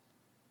God.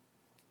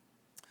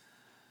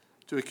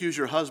 To accuse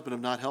your husband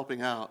of not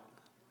helping out,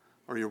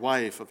 or your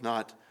wife of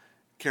not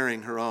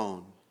carrying her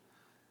own.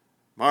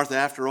 Martha,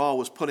 after all,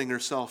 was putting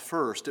herself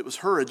first. It was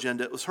her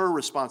agenda. It was her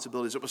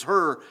responsibilities. It was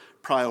her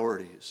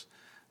priorities.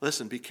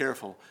 Listen, be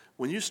careful.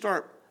 When you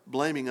start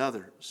blaming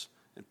others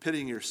and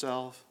pitying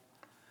yourself,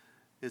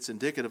 it's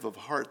indicative of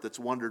a heart that's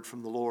wandered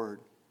from the Lord.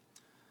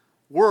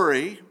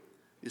 Worry,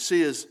 you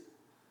see, is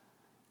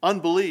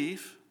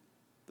unbelief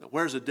that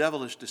wears a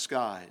devilish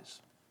disguise.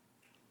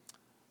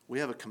 We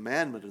have a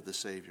commandment of the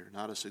Savior,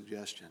 not a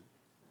suggestion,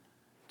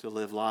 to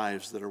live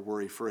lives that are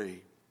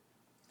worry-free.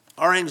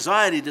 Our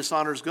anxiety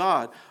dishonors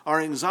God.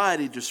 Our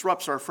anxiety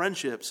disrupts our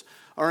friendships.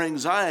 Our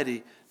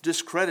anxiety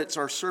discredits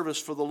our service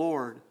for the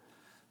Lord.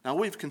 Now,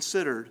 we've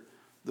considered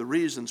the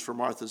reasons for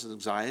Martha's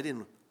anxiety,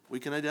 and we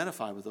can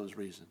identify with those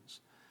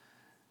reasons.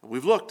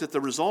 We've looked at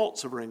the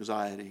results of her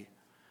anxiety.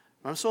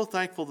 I'm so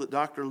thankful that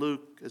Dr.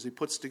 Luke, as he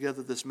puts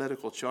together this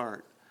medical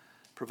chart,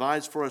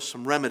 provides for us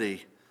some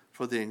remedy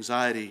for the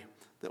anxiety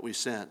that we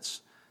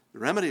sense. The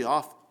remedy,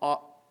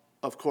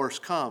 of course,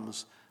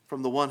 comes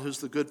from the one who's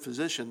the good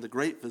physician, the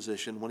great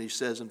physician, when he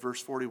says in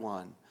verse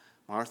 41,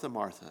 Martha,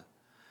 Martha,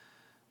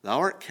 thou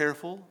art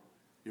careful,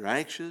 you're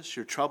anxious,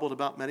 you're troubled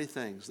about many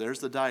things. There's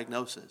the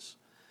diagnosis.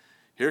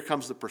 Here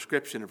comes the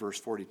prescription in verse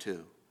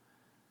 42.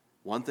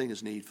 One thing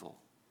is needful.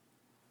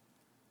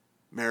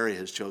 Mary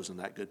has chosen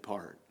that good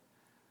part,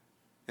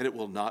 and it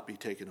will not be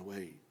taken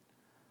away.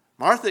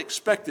 Martha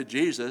expected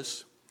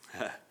Jesus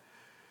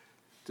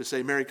to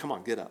say, Mary, come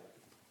on, get up.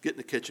 Get in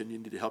the kitchen. You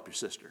need to help your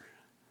sister.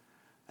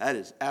 That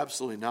is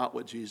absolutely not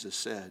what Jesus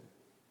said.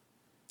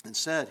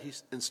 Instead,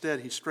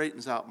 he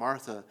straightens out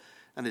Martha,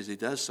 and as he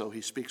does so,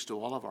 he speaks to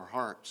all of our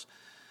hearts.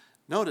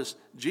 Notice,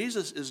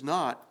 Jesus is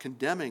not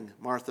condemning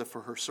Martha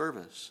for her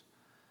service.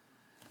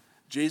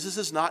 Jesus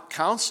is not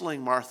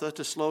counseling Martha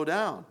to slow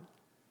down.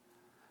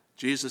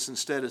 Jesus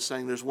instead is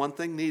saying there's one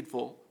thing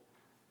needful,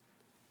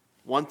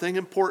 one thing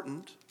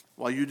important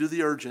while you do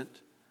the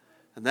urgent,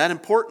 and that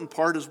important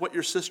part is what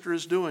your sister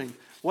is doing.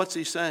 What's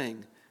he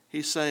saying?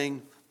 He's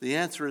saying the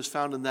answer is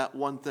found in that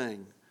one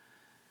thing.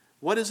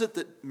 What is it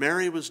that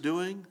Mary was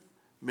doing?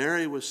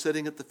 Mary was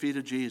sitting at the feet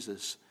of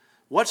Jesus.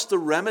 What's the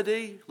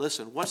remedy?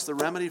 Listen, what's the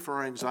remedy for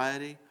our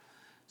anxiety?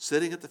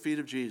 Sitting at the feet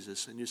of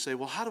Jesus. And you say,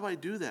 well, how do I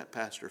do that,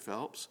 Pastor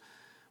Phelps?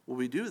 Well,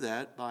 we do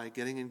that by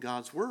getting in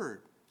God's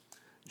Word.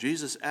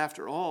 Jesus,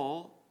 after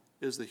all,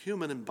 is the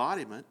human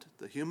embodiment,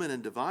 the human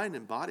and divine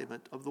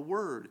embodiment of the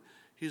Word.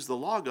 He's the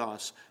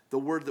Logos, the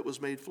Word that was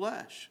made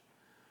flesh.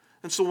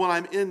 And so when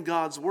I'm in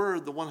God's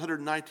Word, the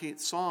 119th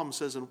Psalm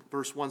says in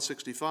verse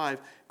 165,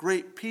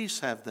 great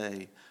peace have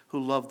they who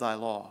love thy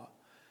law,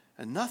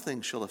 and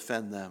nothing shall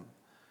offend them.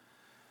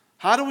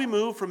 How do we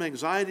move from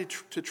anxiety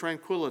to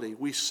tranquility?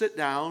 We sit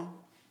down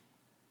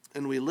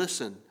and we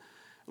listen,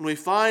 and we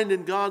find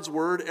in God's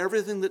Word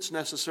everything that's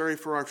necessary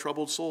for our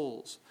troubled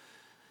souls.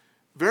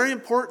 Very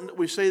important that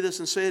we say this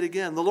and say it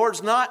again. The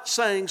Lord's not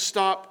saying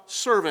stop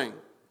serving.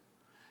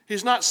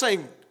 He's not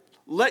saying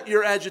let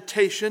your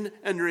agitation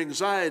and your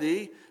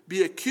anxiety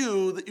be a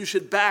cue that you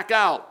should back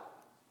out.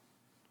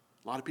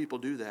 A lot of people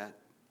do that.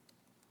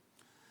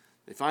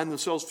 They find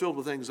themselves filled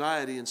with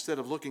anxiety instead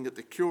of looking at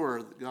the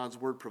cure that God's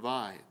word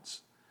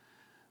provides.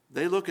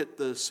 They look at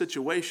the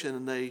situation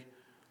and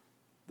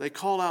they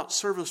call out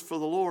service for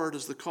the Lord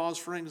as the cause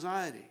for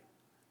anxiety.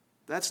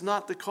 That's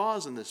not the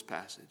cause in this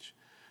passage.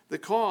 The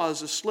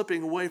cause is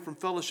slipping away from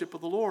fellowship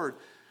with the Lord.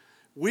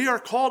 We are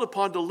called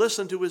upon to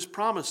listen to his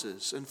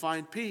promises and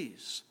find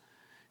peace.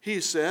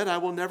 He said, I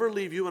will never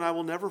leave you and I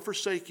will never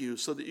forsake you,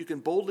 so that you can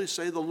boldly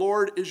say, the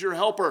Lord is your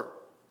helper.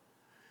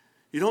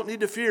 You don't need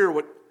to fear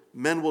what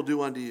men will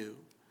do unto you.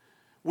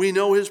 We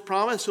know his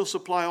promise. He'll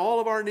supply all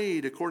of our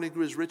need according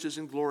to his riches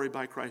and glory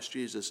by Christ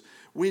Jesus.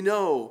 We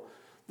know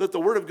that the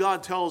word of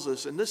God tells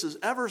us, and this is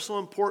ever so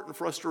important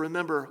for us to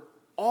remember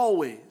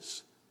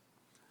always.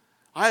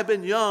 I have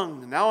been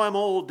young, now I'm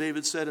old,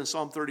 David said in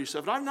Psalm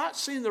 37. I've not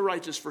seen the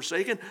righteous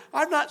forsaken.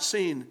 I've not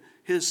seen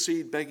his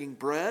seed begging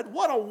bread.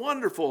 What a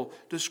wonderful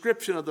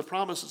description of the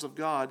promises of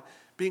God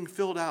being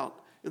filled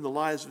out in the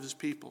lives of his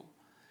people.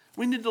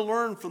 We need to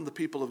learn from the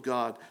people of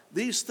God.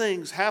 These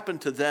things happen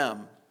to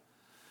them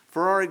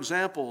for our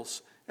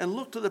examples, and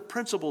look to the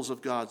principles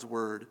of God's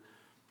word.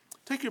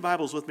 Take your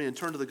Bibles with me and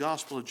turn to the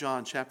Gospel of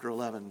John chapter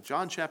 11.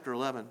 John chapter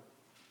 11.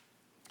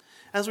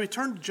 As we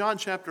turn to John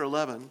chapter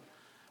 11,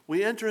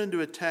 we enter into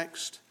a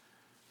text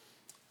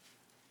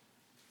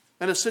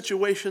and a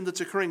situation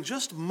that's occurring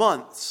just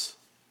months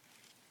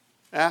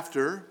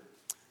after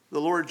the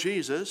Lord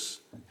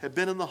Jesus had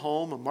been in the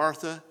home of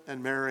Martha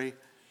and Mary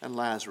and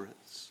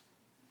Lazarus.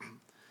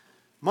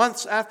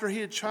 Months after he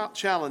had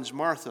challenged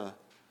Martha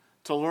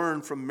to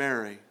learn from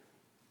Mary.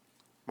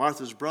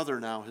 Martha's brother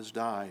now has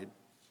died.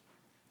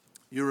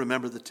 You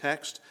remember the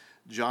text,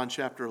 John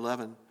chapter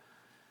 11.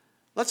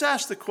 Let's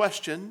ask the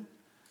question,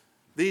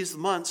 these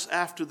months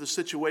after the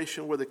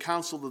situation where the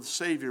counsel of the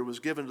Savior was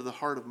given to the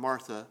heart of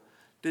Martha,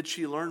 did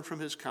she learn from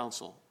his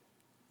counsel?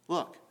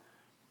 Look,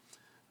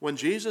 when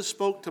Jesus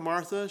spoke to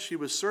Martha, she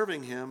was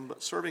serving him,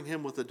 but serving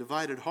him with a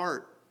divided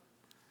heart.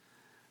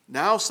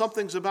 Now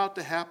something's about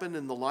to happen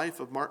in the life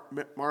of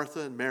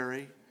Martha and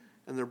Mary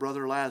and their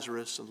brother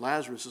Lazarus, and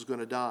Lazarus is going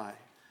to die.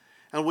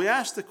 And we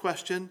ask the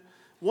question,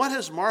 what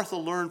has Martha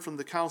learned from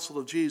the counsel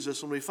of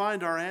Jesus? And we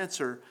find our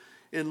answer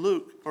in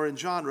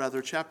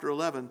John chapter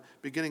 11,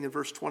 beginning in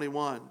verse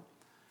 21.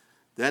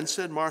 Then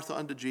said Martha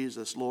unto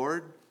Jesus,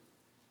 Lord,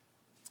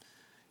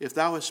 if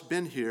thou hadst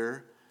been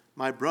here,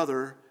 my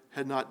brother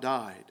had not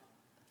died.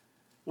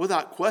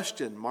 Without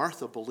question,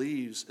 Martha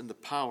believes in the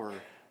power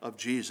of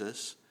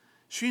Jesus.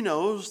 She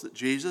knows that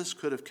Jesus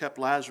could have kept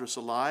Lazarus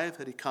alive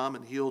had he come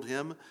and healed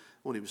him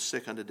when he was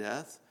sick unto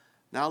death.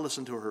 Now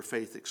listen to her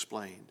faith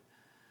explained.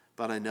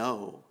 But I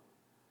know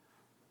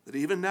that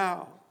even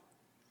now,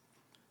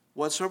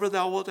 whatsoever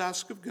thou wilt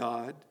ask of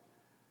God,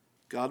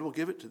 God will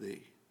give it to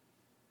thee.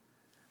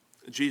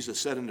 Jesus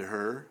said unto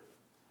her,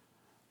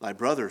 Thy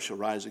brother shall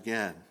rise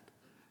again.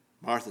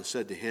 Martha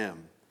said to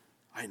him,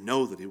 I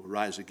know that he will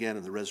rise again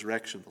in the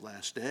resurrection of the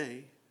last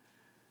day.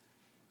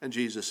 And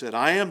Jesus said,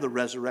 I am the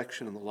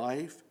resurrection and the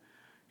life.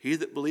 He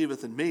that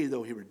believeth in me,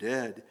 though he were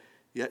dead,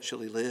 yet shall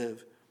he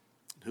live.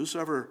 And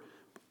whosoever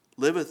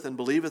liveth and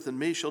believeth in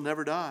me shall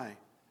never die.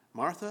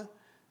 Martha,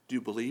 do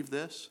you believe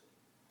this?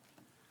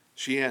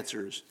 She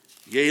answers,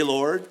 Yea,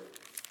 Lord,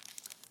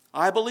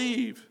 I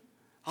believe.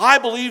 I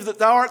believe that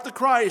thou art the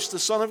Christ, the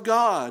Son of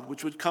God,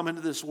 which would come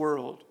into this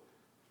world.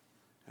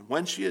 And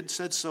when she had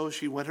said so,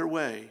 she went her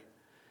way.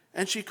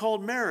 And she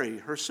called Mary,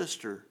 her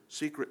sister,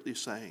 secretly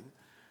saying,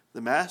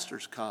 The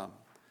Master's come,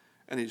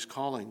 and he's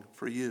calling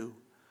for you.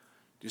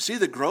 Do you see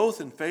the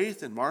growth in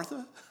faith in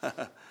Martha?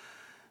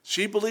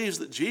 She believes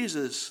that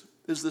Jesus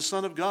is the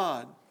Son of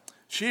God.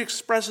 She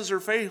expresses her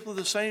faith with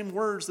the same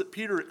words that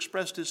Peter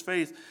expressed his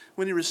faith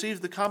when he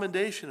received the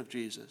commendation of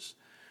Jesus.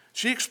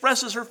 She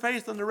expresses her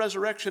faith in the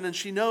resurrection, and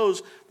she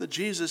knows that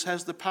Jesus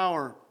has the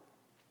power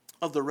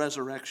of the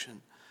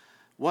resurrection.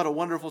 What a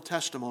wonderful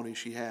testimony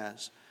she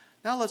has.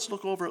 Now let's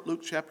look over at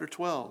Luke chapter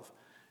 12.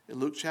 In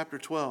Luke chapter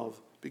 12,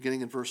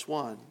 beginning in verse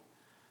 1.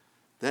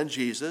 Then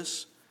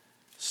Jesus,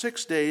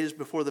 6 days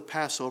before the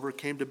Passover,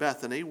 came to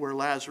Bethany, where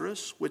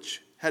Lazarus,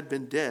 which had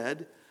been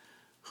dead,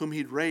 whom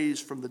he'd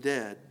raised from the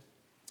dead.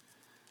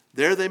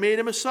 There they made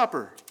him a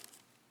supper.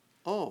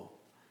 Oh,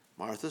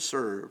 Martha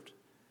served.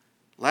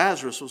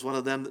 Lazarus was one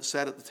of them that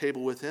sat at the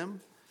table with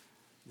him.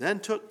 Then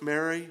took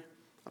Mary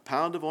a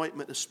pound of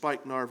ointment of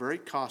spikenard, very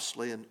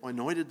costly, and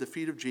anointed the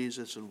feet of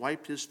Jesus and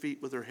wiped his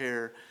feet with her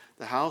hair.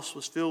 The house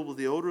was filled with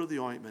the odor of the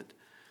ointment.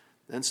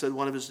 Then said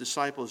one of his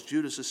disciples,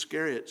 Judas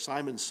Iscariot,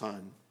 Simon's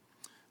son,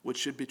 which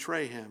should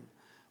betray him,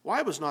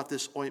 Why was not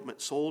this ointment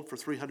sold for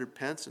 300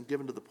 pence and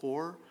given to the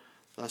poor?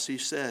 Thus he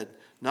said,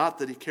 not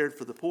that he cared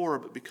for the poor,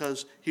 but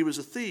because he was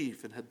a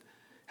thief and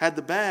had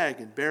the bag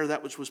and bare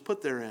that which was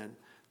put therein.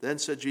 Then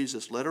said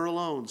Jesus, Let her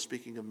alone,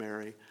 speaking of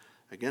Mary.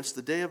 Against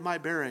the day of my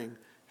bearing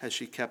has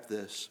she kept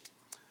this.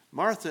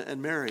 Martha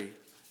and Mary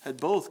had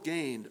both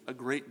gained a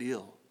great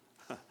deal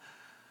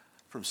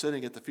from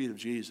sitting at the feet of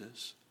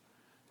Jesus.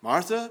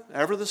 Martha,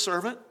 ever the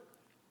servant,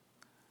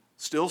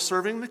 still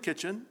serving the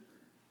kitchen.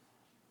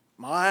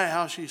 My,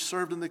 how she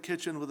served in the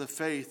kitchen with a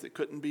faith that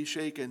couldn't be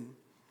shaken.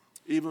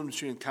 even when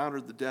she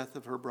encountered the death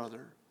of her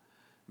brother.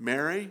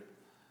 Mary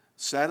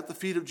sat at the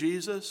feet of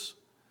Jesus,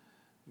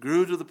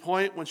 grew to the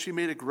point when she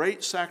made a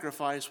great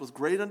sacrifice with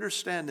great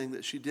understanding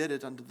that she did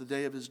it unto the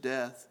day of his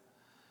death.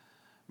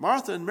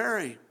 Martha and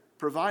Mary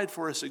provide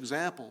for us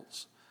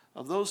examples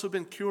of those who've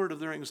been cured of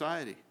their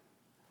anxiety.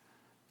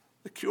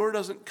 The cure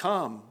doesn't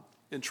come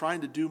in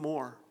trying to do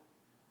more.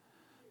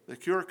 The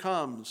cure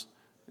comes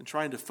in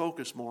trying to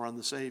focus more on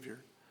the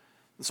Savior.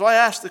 And so I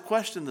asked the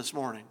question this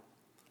morning,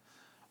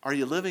 are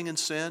you living in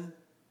sin?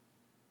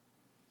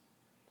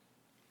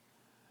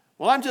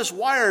 Well, I'm just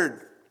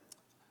wired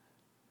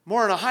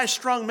more in a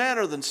high-strung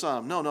manner than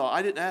some. No,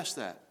 I didn't ask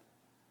that.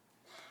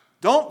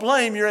 Don't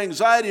blame your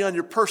anxiety on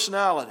your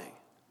personality.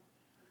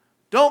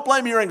 Don't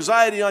blame your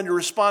anxiety on your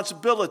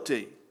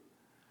responsibility.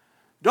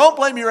 Don't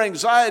blame your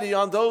anxiety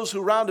on those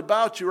who round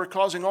about you are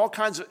causing all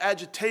kinds of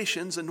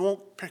agitations and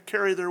won't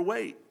carry their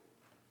weight.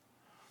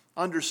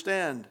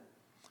 Understand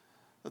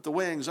that the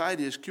way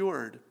anxiety is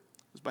cured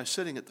is by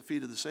sitting at the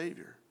feet of the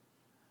Savior.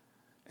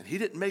 And he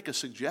didn't make a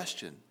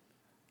suggestion.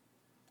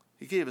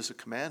 He gave us a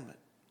commandment.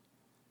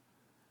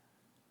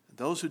 And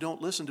those who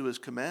don't listen to his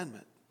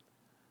commandment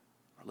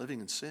are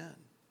living in sin.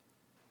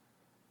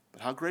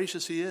 But how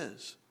gracious he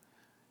is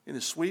in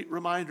his sweet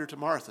reminder to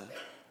Martha,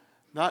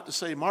 not to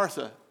say,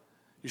 Martha,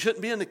 you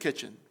shouldn't be in the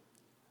kitchen.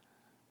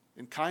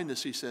 In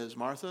kindness, he says,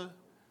 Martha,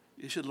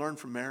 you should learn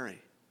from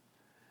Mary.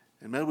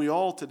 And may we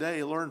all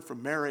today learn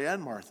from Mary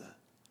and Martha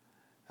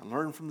and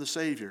learn from the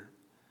Savior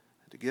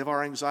to give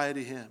our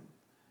anxiety to him,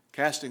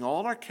 casting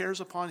all our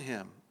cares upon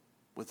him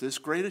with this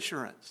great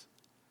assurance.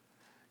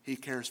 He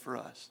cares for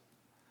us.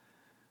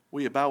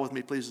 Will you bow with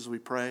me, please, as we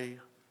pray?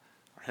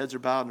 Our heads are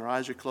bowed and our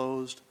eyes are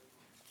closed,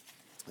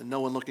 and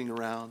no one looking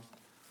around.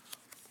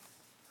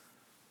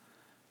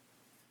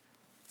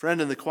 Friend,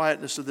 in the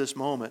quietness of this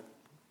moment,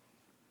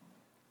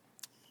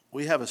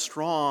 we have a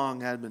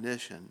strong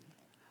admonition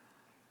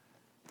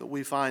that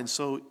we find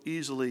so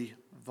easily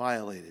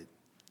violated.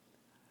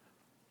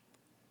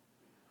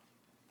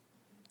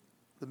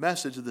 The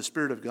message of the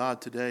Spirit of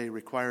God today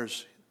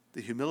requires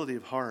the humility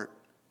of heart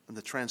and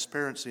the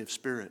transparency of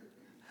spirit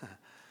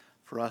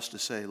for us to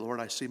say, Lord,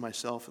 I see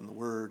myself in the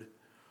Word.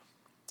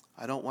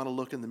 I don't want to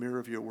look in the mirror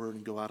of your Word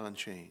and go out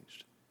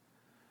unchanged.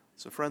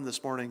 So, friend,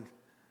 this morning,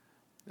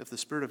 if the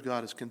Spirit of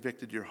God has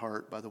convicted your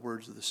heart by the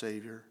words of the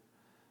Savior,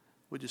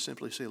 would you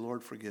simply say,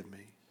 Lord, forgive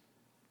me.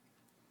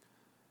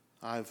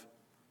 I've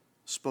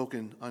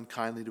spoken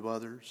unkindly to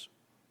others.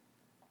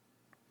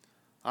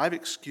 I've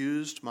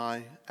excused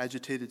my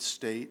agitated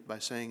state by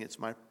saying it's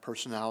my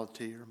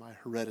personality or my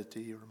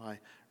heredity or my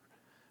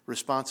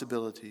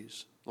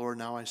responsibilities. Lord,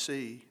 now I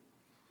see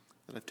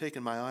that I've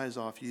taken my eyes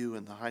off you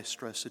in the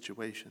high-stress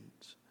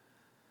situations.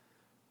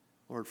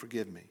 Lord,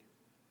 forgive me.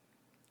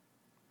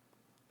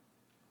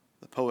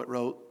 The poet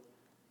wrote,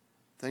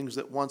 things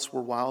that once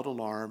were wild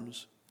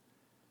alarms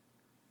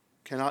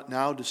cannot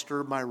now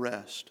disturb my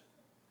rest,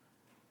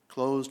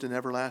 closed in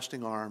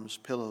everlasting arms,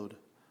 pillowed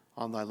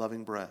on thy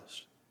loving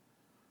breast.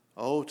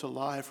 Oh, to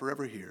lie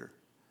forever here,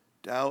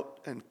 doubt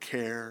and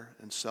care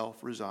and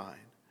self resign,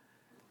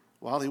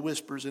 while he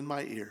whispers in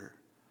my ear,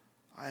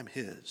 I am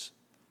his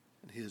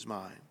and he is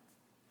mine.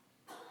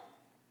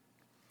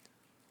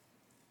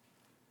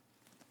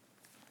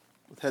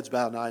 With heads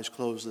bowed and eyes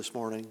closed this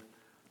morning,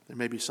 there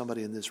may be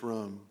somebody in this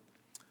room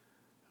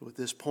who at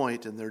this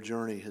point in their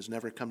journey has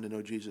never come to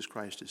know Jesus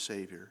Christ as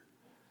Savior.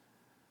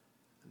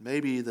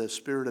 Maybe the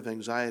spirit of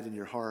anxiety in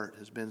your heart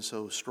has been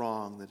so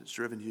strong that it's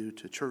driven you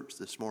to church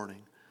this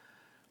morning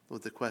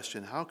with the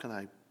question, how can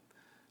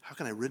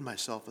I rid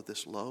myself of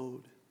this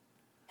load?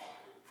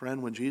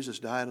 Friend, when Jesus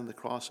died on the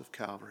cross of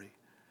Calvary,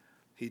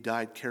 he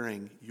died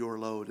carrying your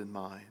load and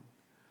mine.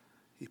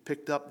 He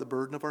picked up the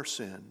burden of our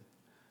sin.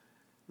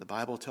 The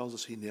Bible tells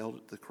us he nailed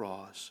it to the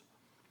cross.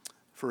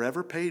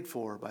 Forever paid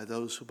for by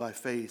those who by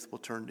faith will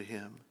turn to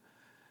him.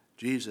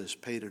 Jesus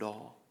paid it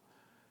all.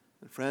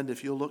 And friend,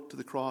 if you'll look to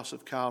the cross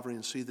of Calvary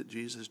and see that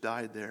Jesus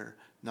died there,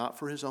 not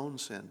for his own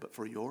sin, but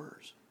for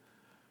yours.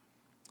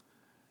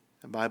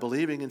 And by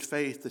believing in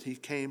faith that he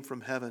came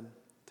from heaven,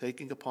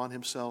 taking upon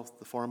himself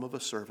the form of a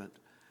servant,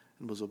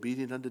 and was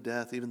obedient unto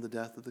death, even the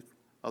death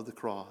of the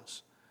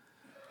cross,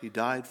 he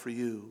died for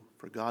you.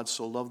 For God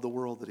so loved the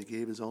world that he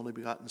gave his only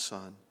begotten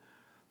Son,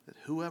 that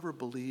whoever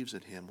believes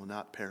in him will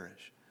not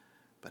perish,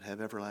 but have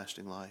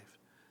everlasting life.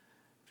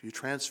 If you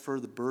transfer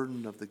the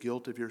burden of the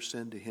guilt of your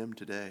sin to him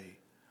today,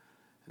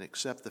 and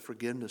accept the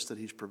forgiveness that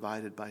he's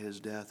provided by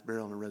his death,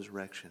 burial, and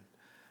resurrection,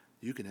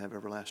 you can have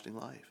everlasting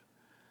life.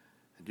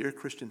 And dear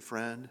Christian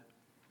friend,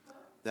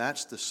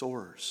 that's the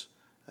source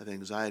of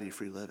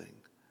anxiety-free living.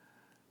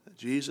 That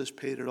Jesus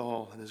paid it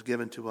all and has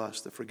given to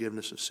us the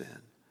forgiveness of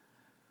sin.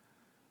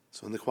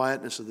 So in the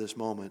quietness of this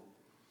moment,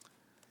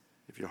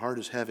 if your heart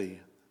is heavy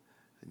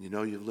and you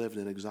know you've lived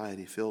an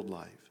anxiety-filled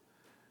life,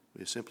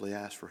 we simply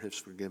ask for his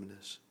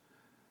forgiveness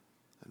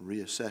and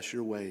reassess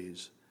your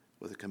ways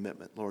with a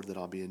commitment, Lord, that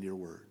I'll be in your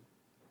word.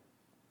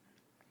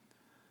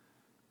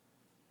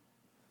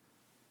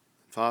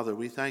 Father,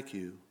 we thank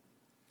you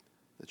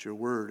that your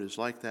word is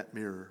like that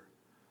mirror,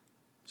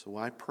 So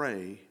I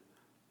pray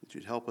that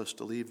you'd help us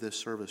to leave this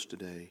service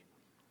today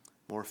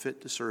more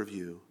fit to serve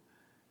you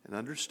and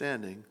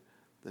understanding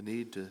the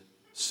need to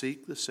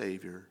seek the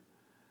Savior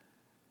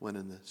when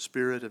in the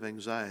spirit of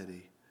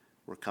anxiety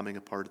we're coming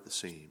apart at the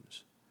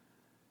seams.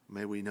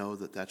 May we know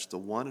that that's the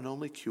one and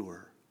only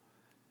cure,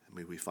 and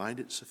may we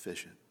find it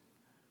sufficient,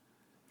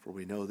 for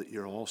we know that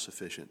you're all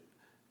sufficient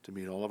to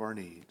meet all of our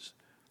needs.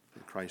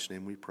 In Christ's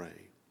name we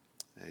pray.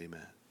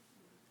 Amen.